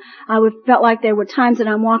home. Felt like there were times that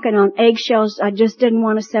I'm walking on eggshells. I just didn't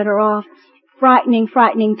want to set her off.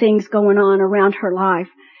 Frightening things going on around her life.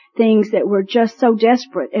 Things that were just so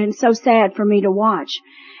desperate and so sad for me to watch.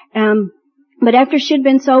 But after she'd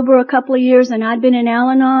been sober a couple of years and I'd been in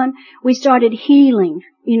Al-Anon, we started healing.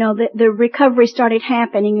 You know, the recovery started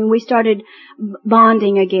happening and we started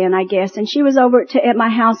bonding again, I guess. And she was over at my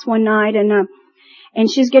house one night and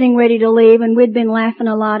she's getting ready to leave and we'd been laughing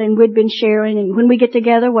a lot and we'd been sharing. And when we get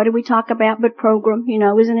together, what do we talk about but program? You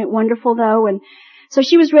know, isn't it wonderful though? And so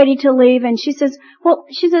she was ready to leave and she says,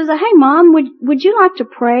 "Hey Mom, would you like to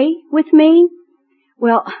pray with me?"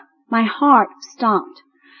 Well, my heart stopped.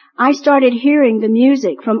 I started hearing the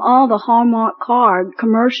music from all the Hallmark card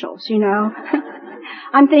commercials, you know.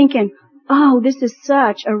 I'm thinking, oh, this is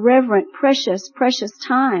such a reverent, precious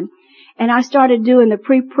time. And I started doing the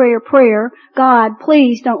pre-prayer prayer, "God,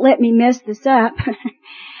 please don't let me mess this up."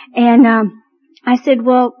 And I said,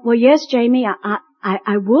 well, yes, Jamie,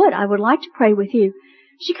 I would like to pray with you.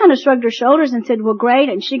 She kind of shrugged her shoulders and said, well, great.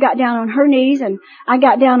 And she got down on her knees and I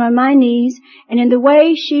got down on my knees. And in the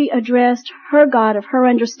way she addressed her God of her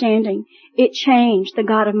understanding, it changed the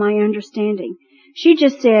God of my understanding. She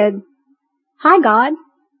just said, "Hi, God.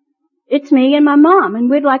 It's me and my mom, and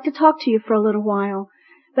we'd like to talk to you for a little while."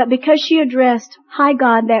 But because she addressed "Hi,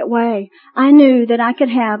 God" that way, I knew that I could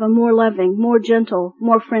have a more loving, more gentle,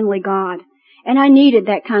 more friendly God. And I needed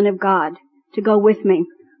that kind of God to go with me.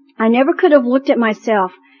 I never could have looked at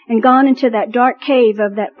myself and gone into that dark cave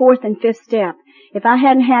of that 4th and 5th step if I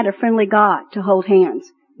hadn't had a friendly God to hold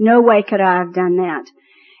hands. No way could I have done that.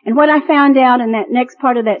 And what I found out in that next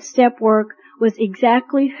part of that step work was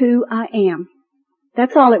exactly who I am.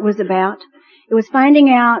 That's all it was about. It was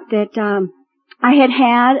finding out that I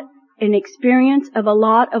had an experience of a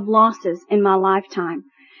lot of losses in my lifetime.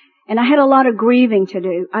 And I had a lot of grieving to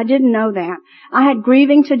do. I didn't know that. I had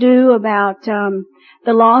grieving to do about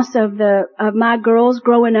the loss of my girls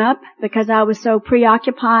growing up because I was so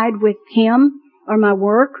preoccupied with him or my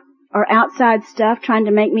work or outside stuff trying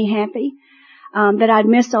to make me happy that I'd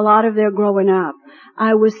missed a lot of their growing up.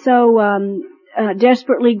 I was so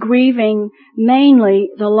desperately grieving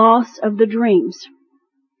mainly the loss of the dreams.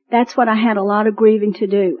 That's what I had a lot of grieving to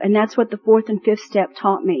do, and that's what the 4th and 5th step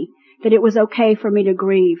taught me, that it was okay for me to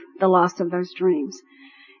grieve the loss of those dreams.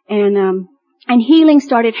 And healing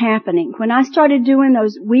started happening. When I started doing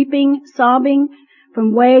those weeping, sobbing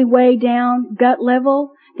from way down gut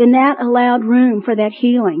level, then that allowed room for that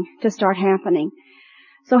healing to start happening.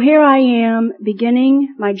 So here I am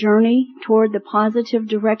beginning my journey toward the positive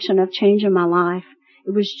direction of changing my life.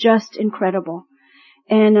 It was just incredible.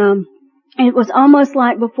 And it was almost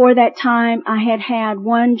like before that time I had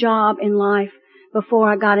one job in life before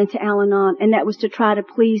I got into Al-Anon, and that was to try to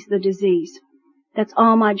please the disease. That's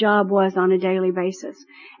all my job was on a daily basis.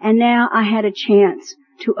 And now I had a chance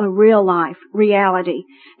to a real life, reality.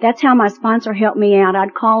 That's how my sponsor helped me out.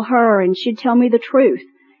 I'd call her and she'd tell me the truth.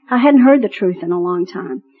 I hadn't heard the truth in a long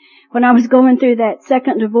time. When I was going through that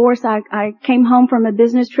second divorce, I came home from a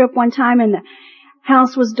business trip one time and the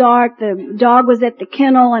house was dark. The dog was at the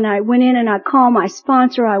kennel and I went in and I called my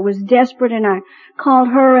sponsor. I was desperate and I called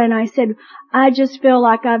her and I said, I just feel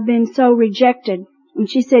like I've been so rejected. And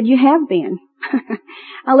she said, you have been.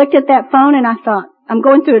 I looked at that phone and I thought, I'm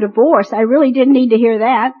going through a divorce. I really didn't need to hear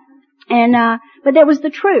that. But that was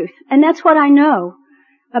the truth. And that's what I know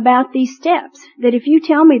about these steps. That if you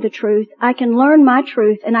tell me the truth, I can learn my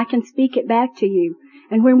truth and I can speak it back to you.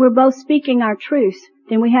 And when we're both speaking our truths,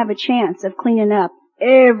 then we have a chance of cleaning up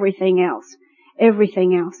everything else.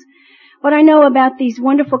 Everything else. What I know about these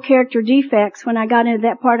wonderful character defects, when I got into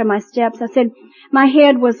that part of my steps, I said my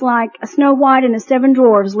head was like a Snow White and the 7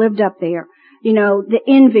 dwarfs lived up there. You know, the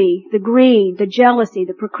envy, the greed, the jealousy,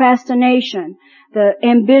 the procrastination, the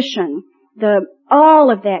ambition,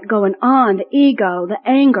 all of that going on, the ego, the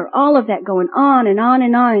anger, all of that going on and on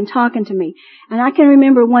and on and talking to me. And I can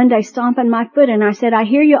remember one day stomping my foot and I said, I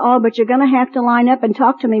hear you all, but you're going to have to line up and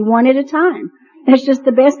talk to me one at a time. That's just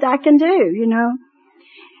the best I can do, you know.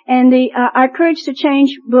 And our Courage to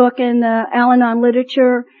Change book in the Al-Anon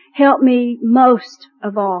literature helped me most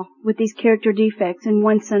of all with these character defects in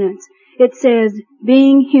one sentence. It says,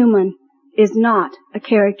 being human is not a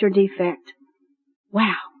character defect.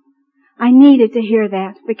 Wow. I needed to hear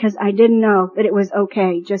that because I didn't know that it was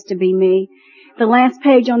okay just to be me. The last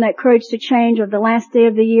page on that Courage to Change, or the last day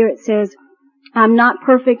of the year, it says, I'm not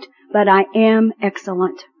perfect, but I am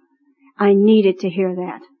excellent. I needed to hear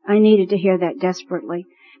that. I needed to hear that desperately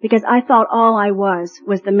because I thought all I was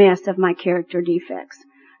the mess of my character defects.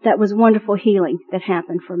 That was wonderful healing that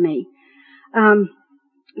happened for me.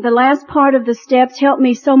 The last part of the steps helped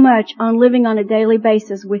me so much on living on a daily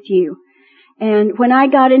basis with you. And when I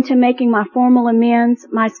got into making my formal amends,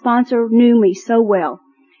 my sponsor knew me so well.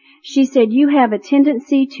 She said, you have a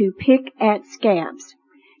tendency to pick at scabs.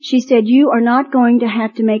 She said, you are not going to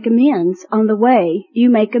have to make amends on the way you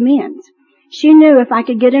make amends. She knew if I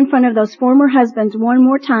could get in front of those former husbands one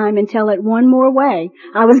more time and tell it one more way,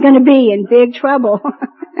 I was going to be in big trouble.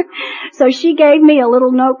 So she gave me a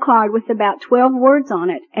little note card with about 12 words on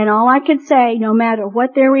it. And all I could say, no matter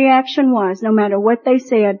what their reaction was, no matter what they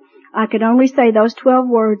said, I could only say those 12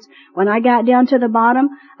 words. When I got down to the bottom,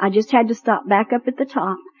 I just had to stop back up at the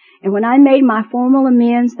top. And when I made my formal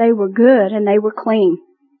amends, they were good and they were clean.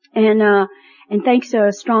 And thanks to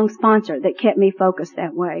a strong sponsor that kept me focused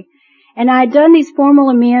that way. And I had done these formal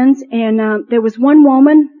amends, and there was one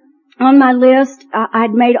woman on my list.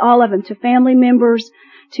 I'd made all of them to family members,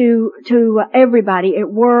 to everybody at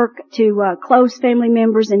work, to close family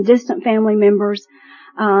members and distant family members.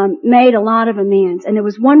 Made a lot of amends. And there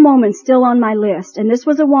was one woman still on my list. And this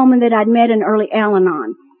was a woman that I'd met in early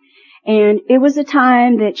Al-Anon. And it was a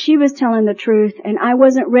time that she was telling the truth and I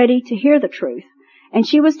wasn't ready to hear the truth. And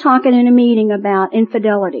she was talking in a meeting about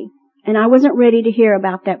infidelity. And I wasn't ready to hear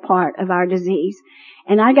about that part of our disease.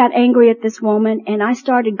 And I got angry at this woman and I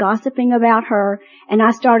started gossiping about her and I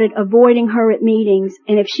started avoiding her at meetings.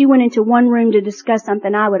 And if she went into one room to discuss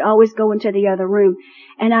something, I would always go into the other room.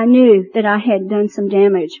 And I knew that I had done some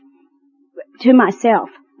damage to myself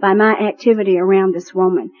by my activity around this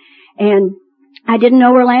woman. And I didn't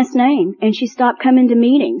know her last name and she stopped coming to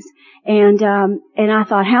meetings. And I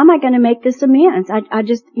thought, how am I going to make this amends? I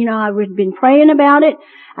just, I had been praying about it.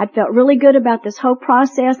 I felt really good about this whole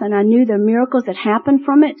process and I knew the miracles that happened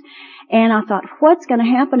from it. And I thought, what's going to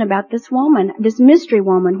happen about this woman, this mystery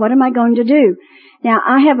woman? What am I going to do? Now,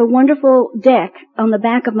 I have a wonderful deck on the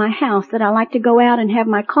back of my house that I like to go out and have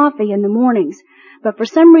my coffee in the mornings. But for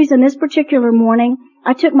some reason, this particular morning,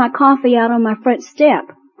 I took my coffee out on my front step,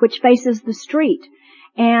 which faces the street.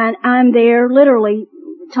 And I'm there literally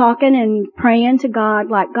talking and praying to God,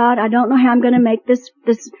 like, God, I don't know how I'm going to make this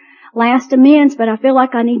last amends, but I feel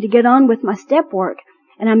like I need to get on with my step work.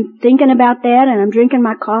 And I'm thinking about that and I'm drinking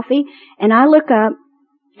my coffee and I look up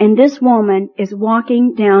and this woman is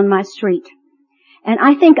walking down my street. And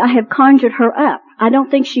I think I have conjured her up. I don't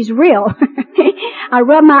think she's real. I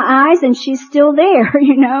rub my eyes and she's still there,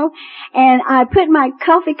 And I put my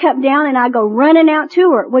coffee cup down and I go running out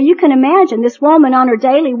to her. Well, you can imagine this woman on her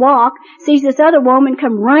daily walk sees this other woman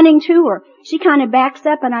come running to her. She kind of backs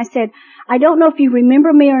up and I said, I don't know if you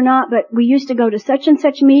remember me or not, but we used to go to such and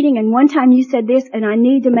such meeting and one time you said this and I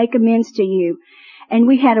need to make amends to you. And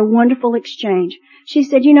we had a wonderful exchange. She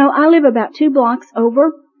said, I live about 2 blocks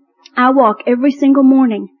over. I walk every single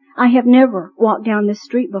morning. I have never walked down this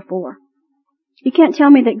street before. You can't tell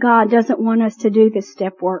me that God doesn't want us to do this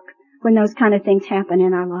step work when those kind of things happen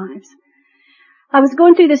in our lives. I was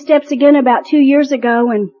going through the steps again about 2 years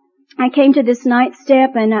ago and I came to this 9th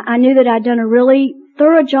step and I knew that I'd done a really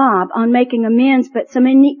thorough job on making amends, but some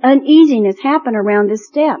uneasiness happened around this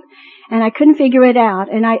step. And I couldn't figure it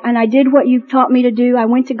out. And I did what you've taught me to do. I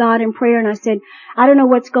went to God in prayer and I said, I don't know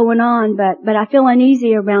what's going on, but I feel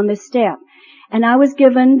uneasy around this step. And I was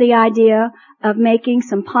given the idea of making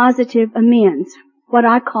some positive amends, what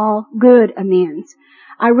I call good amends.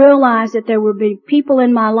 I realized that there would be people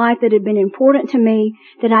in my life that had been important to me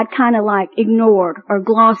that I'd kind of like ignored or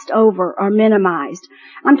glossed over or minimized.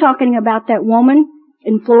 I'm talking about that woman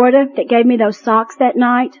in Florida that gave me those socks that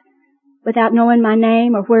night without knowing my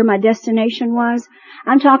name or where my destination was.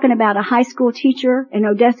 I'm talking about a high school teacher in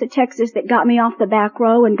Odessa, Texas that got me off the back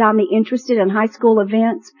row and got me interested in high school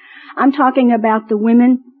events. I'm talking about the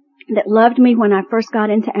women that loved me when I first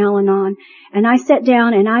got into Al-Anon. And I sat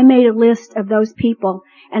down and I made a list of those people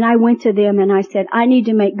and I went to them and I said, I need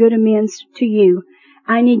to make good amends to you.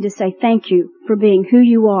 I need to say thank you for being who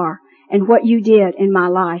you are and what you did in my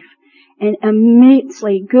life. And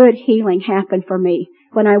immensely good healing happened for me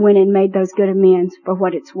when I went and made those good amends for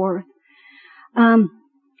what it's worth.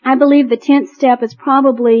 I believe the 10th step is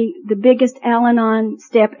probably the biggest Al-Anon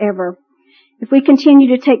step ever. If we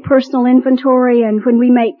continue to take personal inventory and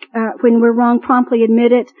when we're wrong, promptly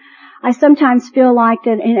admit it, I sometimes feel like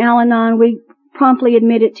that in Al-Anon we promptly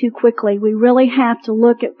admit it too quickly. We really have to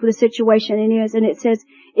look at the situation and it says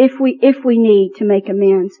if we need to make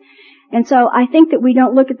amends. And so I think that we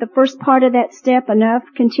don't look at the first part of that step enough,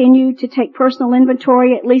 continue to take personal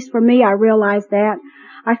inventory. At least for me, I realized that.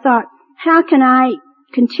 I thought, how can I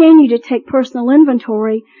continue to take personal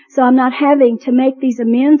inventory so I'm not having to make these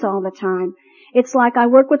amends all the time? It's like I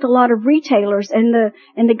work with a lot of retailers and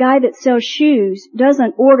the guy that sells shoes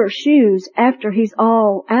doesn't order shoes after he's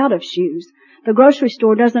all out of shoes. The grocery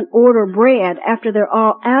store doesn't order bread after they're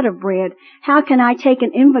all out of bread. How can I take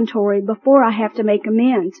an inventory before I have to make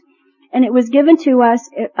amends? And it was given to us,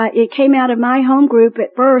 it came out of my home group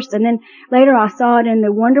at first, and then later I saw it in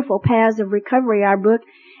the wonderful Paths of Recovery, our book.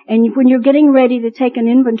 And when you're getting ready to take an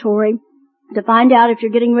inventory, to find out if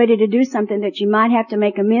you're getting ready to do something that you might have to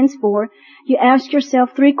make amends for, you ask yourself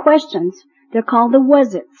 3 questions. They're called the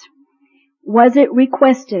was-its. Was it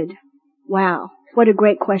requested? Wow, what a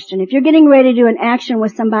great question. If you're getting ready to do an action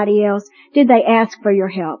with somebody else, did they ask for your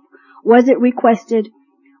help? Was it requested?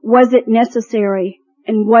 Was it necessary?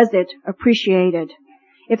 And was it appreciated?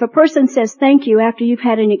 If a person says thank you after you've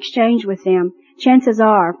had an exchange with them, chances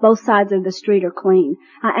are both sides of the street are clean.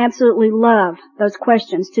 I absolutely love those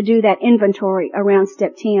questions to do that inventory around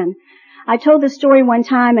step 10. I told the story one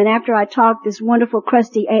time, and after I talked, this wonderful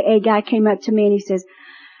crusty AA guy came up to me and he says,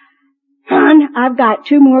 "Hon, I've got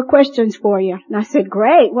 2 more questions for you." And I said,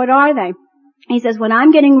 "Great, what are they?" He says, "When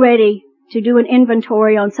I'm getting ready to do an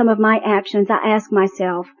inventory on some of my actions, I ask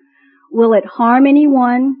myself, will it harm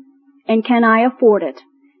anyone, and can I afford it?"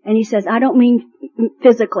 And he says, I don't mean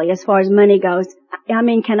physically as far as money goes. I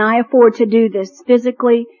mean, can I afford to do this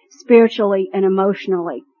physically, spiritually, and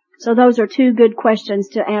emotionally? So those are 2 good questions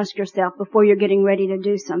to ask yourself before you're getting ready to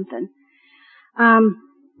do something.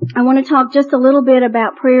 I want to talk just a little bit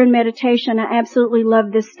about prayer and meditation. I absolutely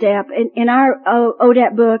love this step. In our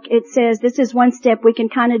ODAP book, it says this is one step we can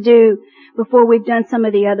kind of do before we've done some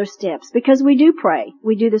of the other steps, because we do pray.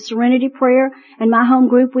 We do the Serenity Prayer. In my home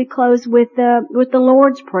group, we close with the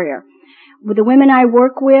Lord's Prayer. With the women I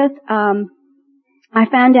work with, I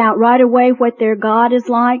found out right away what their God is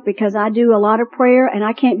like, because I do a lot of prayer, and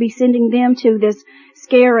I can't be sending them to this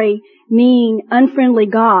scary, mean, unfriendly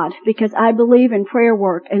God, because I believe in prayer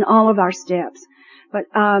work in all of our steps. But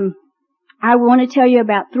I want to tell you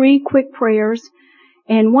about 3 quick prayers.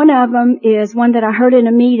 And one of them is one that I heard in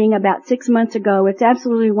a meeting about 6 months ago. It's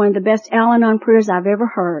absolutely one of the best Al-Anon prayers I've ever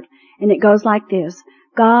heard. And it goes like this.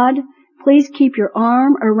 God, please keep your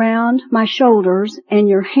arm around my shoulders and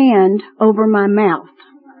your hand over my mouth.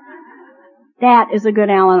 That is a good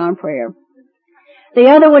Al-Anon prayer. The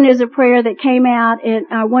other one is a prayer that came out in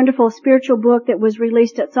a wonderful spiritual book that was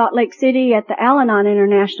released at Salt Lake City at the Al-Anon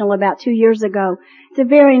International about 2 years ago. It's a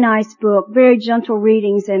very nice book, very gentle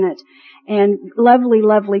readings in it, and lovely,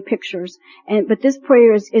 lovely pictures. But this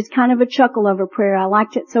prayer is kind of a chuckle of a prayer. I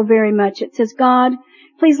liked it so very much. It says, God,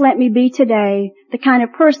 please let me be today the kind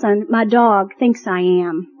of person my dog thinks I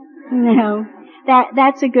am. You know,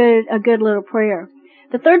 that's a good little prayer.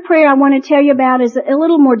 The third prayer I want to tell you about is a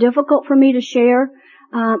little more difficult for me to share,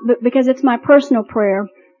 but because it's my personal prayer.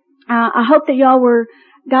 I hope that y'all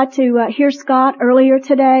got to hear Scott earlier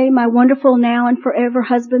today, my wonderful now and forever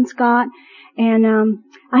husband Scott. And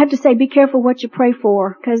I have to say, be careful what you pray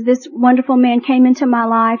for, because this wonderful man came into my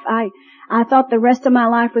life. I thought the rest of my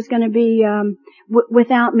life was going to be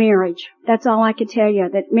without marriage. That's all I could tell you,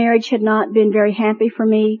 that marriage had not been very happy for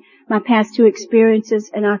me, my past 2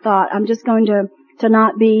 experiences, and I thought, I'm just going to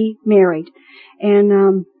not be married.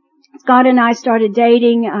 And Scott and I started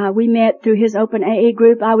dating. We met through his open AA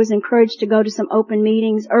group. I was encouraged to go to some open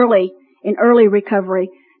meetings in early recovery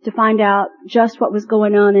to find out just what was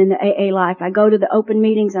going on in the AA life. I go to the open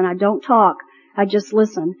meetings and I don't talk. I just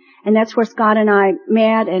listen. And that's where Scott and I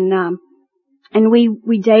met, and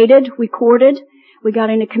we dated, we courted, we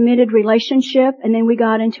got in a committed relationship, and then we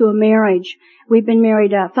got into a marriage. We've been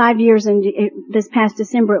married 5 years, and this past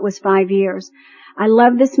December it was 5 years. I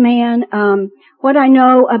love this man. What I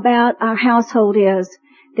know about our household is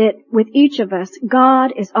that with each of us,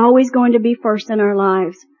 God is always going to be first in our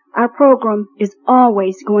lives. Our program is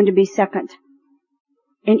always going to be second.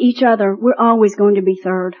 And each other, we're always going to be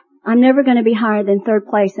third. I'm never going to be higher than third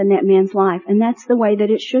place in that man's life. And that's the way that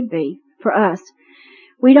it should be for us.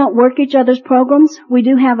 We don't work each other's programs. We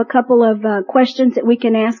do have a couple of questions that we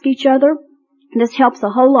can ask each other. This helps a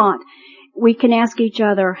whole lot. We can ask each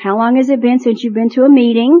other, how long has it been since you've been to a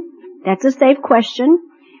meeting? That's a safe question.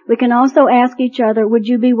 We can also ask each other, would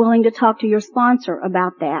you be willing to talk to your sponsor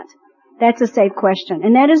about that? That's a safe question.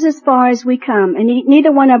 And that is as far as we come. And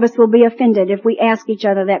neither one of us will be offended if we ask each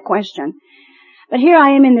other that question. But here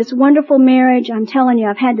I am in this wonderful marriage. I'm telling you,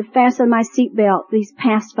 I've had to fasten my seatbelt these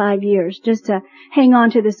past 5 years just to hang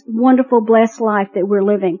on to this wonderful, blessed life that we're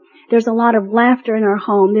living. There's a lot of laughter in our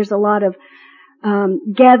home. There's a lot of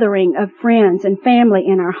gathering of friends and family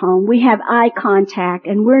in our home. We have eye contact,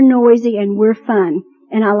 and we're noisy and we're fun.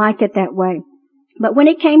 And I like it that way. But when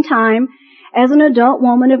it came time, as an adult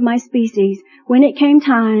woman of my species, when it came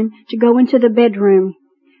time to go into the bedroom,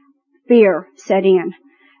 fear set in.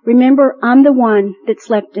 Remember, I'm the one that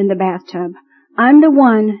slept in the bathtub. I'm the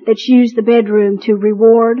one that's used the bedroom to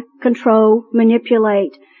reward, control,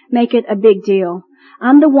 manipulate, make it a big deal.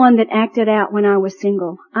 I'm the one that acted out when I was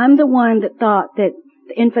single. I'm the one that thought that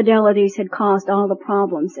the infidelities had caused all the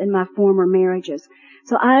problems in my former marriages.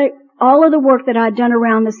 So all of the work that I'd done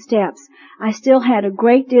around the steps, I still had a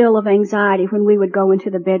great deal of anxiety when we would go into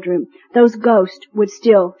the bedroom. Those ghosts would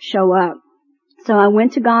still show up. So I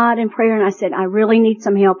went to God in prayer and I said, I really need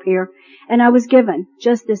some help here. And I was given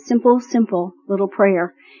just this simple little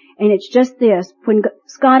prayer. And it's just this. When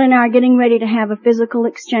Scott and I are getting ready to have a physical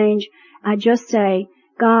exchange, I just say,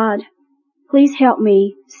 God, please help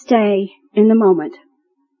me stay in the moment.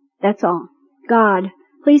 That's all. God,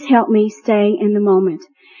 please help me stay in the moment.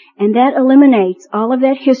 And that eliminates all of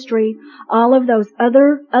that history, all of those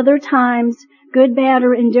other times, good, bad,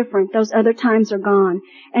 or indifferent. Those other times are gone.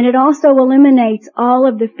 And it also eliminates all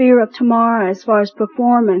of the fear of tomorrow as far as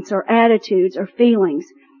performance or attitudes or feelings.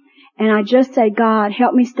 And I just say, God,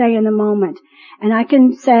 help me stay in the moment. And I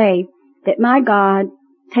can say that my God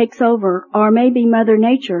takes over, or maybe Mother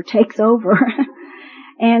Nature takes over.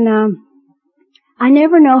 And I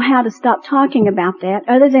never know how to stop talking about that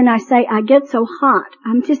other than I say I get so hot.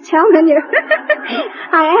 I'm just telling you.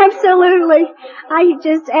 I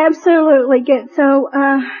just absolutely get so,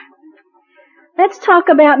 let's talk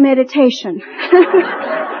about meditation.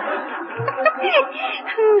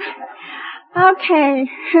 Okay.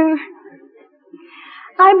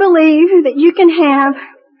 I believe that you can have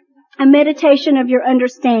a meditation of your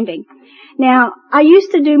understanding. Now, I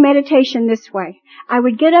used to do meditation this way. I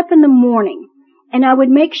would get up in the morning, and I would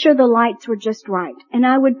make sure the lights were just right. And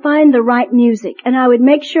I would find the right music. And I would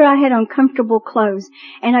make sure I had on comfortable clothes.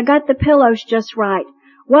 And I got the pillows just right.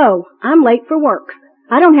 Whoa, I'm late for work.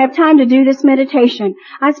 I don't have time to do this meditation.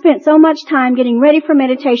 I spent so much time getting ready for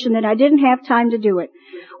meditation that I didn't have time to do it.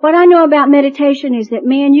 What I know about meditation is that,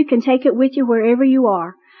 man, you can take it with you wherever you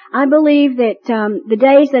are. I believe that the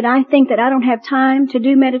days that I think that I don't have time to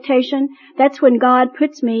do meditation, that's when God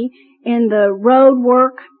puts me in the road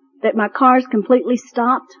work, that my car's completely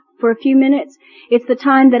stopped for a few minutes. It's the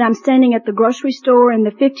time that I'm standing at the grocery store and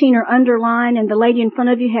the 15 are under line and the lady in front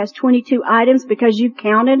of you has 22 items because you've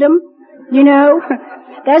counted them. You know,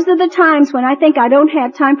 those are the times when I think I don't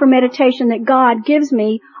have time for meditation, that God gives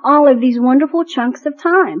me all of these wonderful chunks of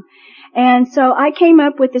time. And so I came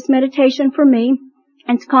up with this meditation for me.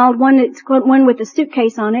 And it's called one with a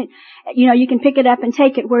suitcase on it. You know, you can pick it up and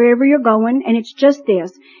take it wherever you're going, and it's just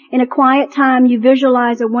this. In a quiet time, you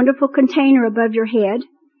visualize a wonderful container above your head,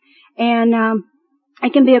 and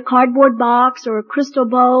it can be a cardboard box or a crystal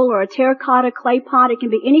bowl or a terracotta clay pot. It can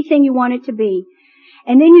be anything you want it to be.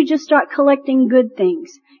 And then you just start collecting good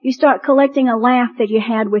things. You start collecting a laugh that you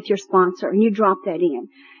had with your sponsor, and you drop that in.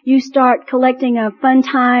 You start collecting a fun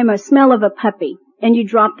time, a smell of a puppy, and you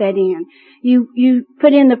drop that in. You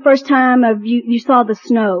put in the first time you saw the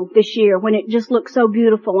snow this year when it just looked so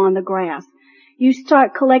beautiful on the grass. You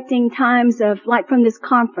start collecting times of, like from this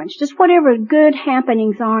conference, just whatever good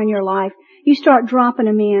happenings are in your life, you start dropping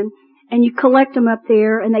them in and you collect them up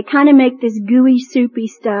there, and they kind of make this gooey, soupy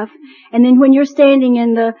stuff. And then when you're standing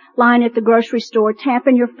in the line at the grocery store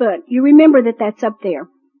tapping your foot, you remember that that's up there.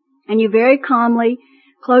 And you very calmly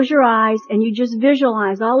close your eyes and you just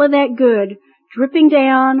visualize all of that good dripping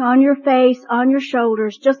down on your face, on your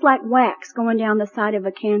shoulders, just like wax going down the side of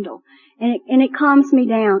a candle. And it calms me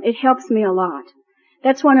down. It helps me a lot.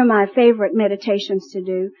 That's one of my favorite meditations to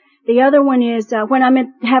do. The other one is when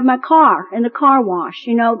have my car in the car wash.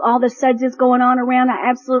 You know, all the suds is going on around. I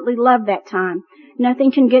absolutely love that time.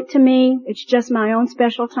 Nothing can get to me. It's just my own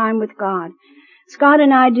special time with God. Scott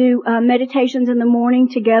and I do meditations in the morning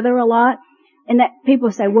together a lot. And that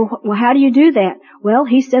people say, well, how do you do that? Well,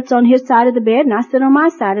 he sits on his side of the bed and I sit on my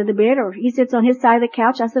side of the bed, or he sits on his side of the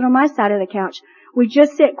couch, I sit on my side of the couch. We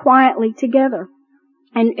just sit quietly together.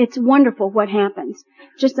 And it's wonderful what happens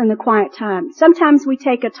just in the quiet time. Sometimes we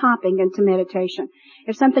take a topic into meditation.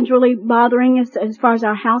 If something's really bothering us as far as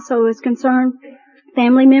our household is concerned,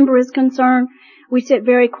 family member is concerned, we sit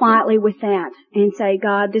very quietly with that and say,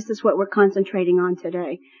 God, this is what we're concentrating on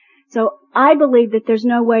today. So I believe that there's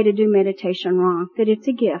no way to do meditation wrong, that it's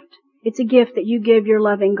a gift. It's a gift that you give your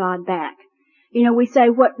loving God back. You know, we say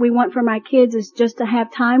what we want from our kids is just to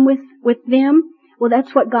have time with them. Well,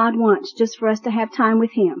 that's what God wants, just for us to have time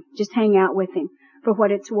with Him, just hang out with Him for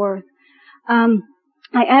what it's worth. I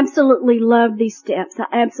absolutely love these steps.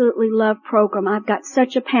 I absolutely love program. I've got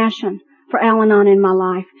such a passion for Al-Anon in my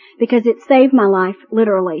life because it saved my life,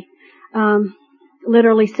 literally.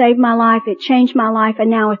 Literally saved my life. It changed my life,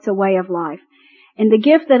 and now it's a way of life. And the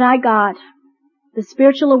gift that I got, the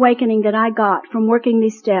spiritual awakening that I got from working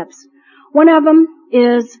these steps, one of them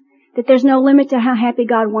is that there's no limit to how happy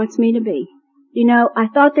God wants me to be. You know, I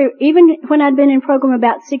thought even when I'd been in program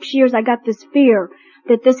about 6 years, I got this fear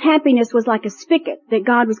that this happiness was like a spigot that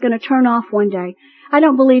God was going to turn off one day. I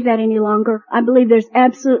don't believe that any longer. I believe there's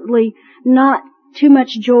absolutely not too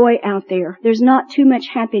much joy out there. There's not too much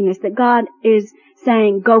happiness, that God is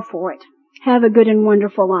saying, go for it. Have a good and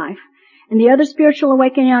wonderful life. And the other spiritual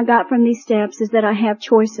awakening I got from these steps is that I have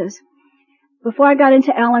choices. Before I got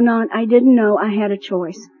into Al-Anon, I didn't know I had a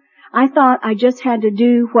choice. I thought I just had to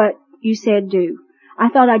do what you said do. I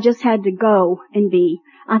thought I just had to go and be.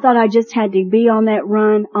 I thought I just had to be on that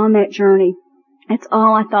run, on that journey. That's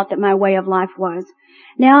all I thought that my way of life was.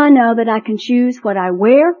 Now I know that I can choose what I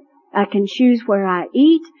wear. I can choose where I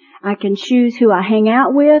eat. I can choose who I hang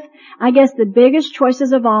out with. I guess the biggest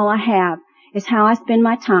choices of all I have is how I spend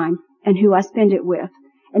my time and who I spend it with.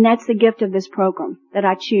 And that's the gift of this program, that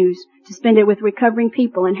I choose to spend it with recovering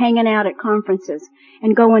people and hanging out at conferences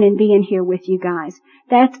and going and being here with you guys.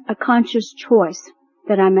 That's a conscious choice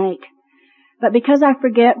that I make. But because I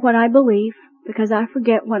forget what I believe, because I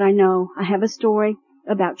forget what I know, I have a story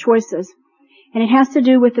about choices. And it has to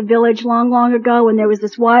do with the village long, long ago, and there was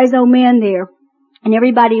this wise old man there, and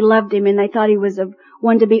everybody loved him, and they thought he was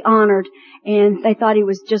one to be honored, and they thought he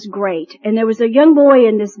was just great. And there was a young boy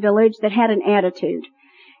in this village that had an attitude.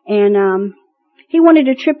 And he wanted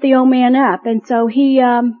to trip the old man up, and so he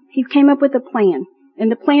came up with a plan.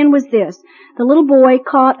 And the plan was this. The little boy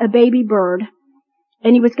caught a baby bird,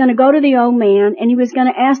 and he was going to go to the old man, and he was going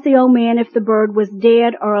to ask the old man if the bird was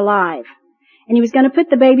dead or alive. And he was going to put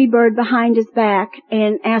the baby bird behind his back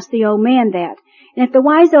and ask the old man that. And if the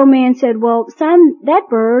wise old man said, well, son, that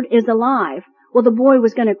bird is alive, well, the boy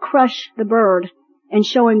was going to crush the bird and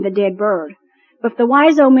show him the dead bird. But if the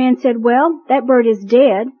wise old man said, well, that bird is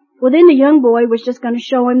dead, well, then the young boy was just going to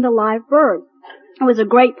show him the live bird. It was a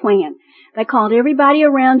great plan. They called everybody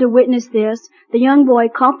around to witness this. The young boy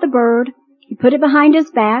caught the bird. He put it behind his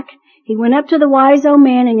back. He went up to the wise old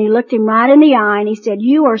man and he looked him right in the eye and he said,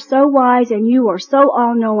 you are so wise and you are so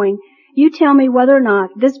all-knowing. You tell me whether or not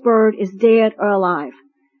this bird is dead or alive.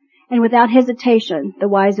 And without hesitation, the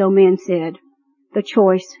wise old man said, the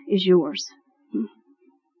choice is yours.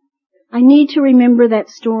 I need to remember that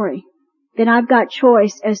story, that I've got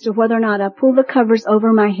choice as to whether or not I pull the covers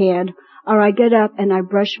over my head or I get up and I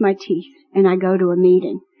brush my teeth and I go to a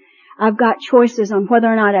meeting. I've got choices on whether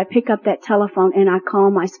or not I pick up that telephone and I call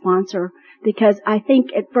my sponsor, because I think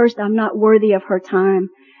at first I'm not worthy of her time,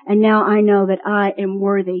 and now I know that I am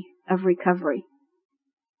worthy of recovery.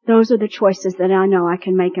 Those are the choices that I know I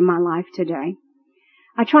can make in my life today.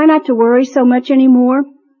 I try not to worry so much anymore.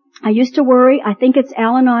 I used to worry. I think it's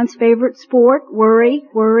Al-Anon's favorite sport. Worry,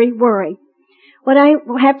 worry, worry. What I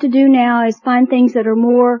have to do now is find things that are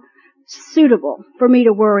more suitable for me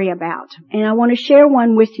to worry about. And I want to share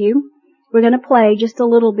one with you. We're going to play just a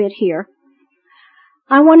little bit here.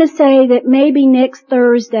 I want to say that maybe next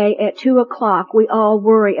Thursday at 2 o'clock we all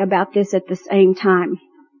worry about this at the same time.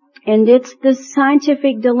 And it's the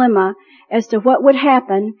scientific dilemma as to what would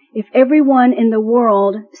happen if everyone in the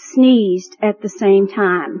world sneezed at the same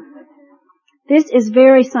time. This is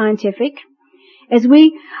very scientific. As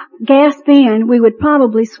we gasp in, we would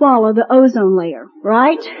probably swallow the ozone layer,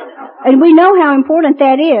 right? And we know how important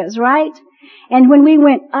that is, right? And when we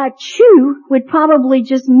went achoo, we'd probably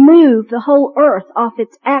just move the whole earth off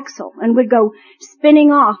its axle and would go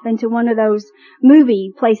spinning off into one of those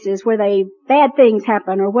movie places where bad things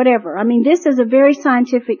happen or whatever. I mean, this is a very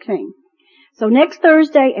scientific thing. So next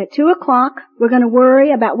Thursday at 2 o'clock, we're going to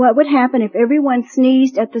worry about what would happen if everyone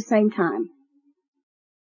sneezed at the same time.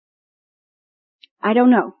 I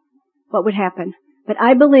don't know what would happen, but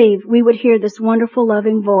I believe we would hear this wonderful,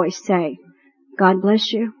 loving voice say, God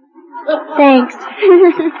bless you. Thanks.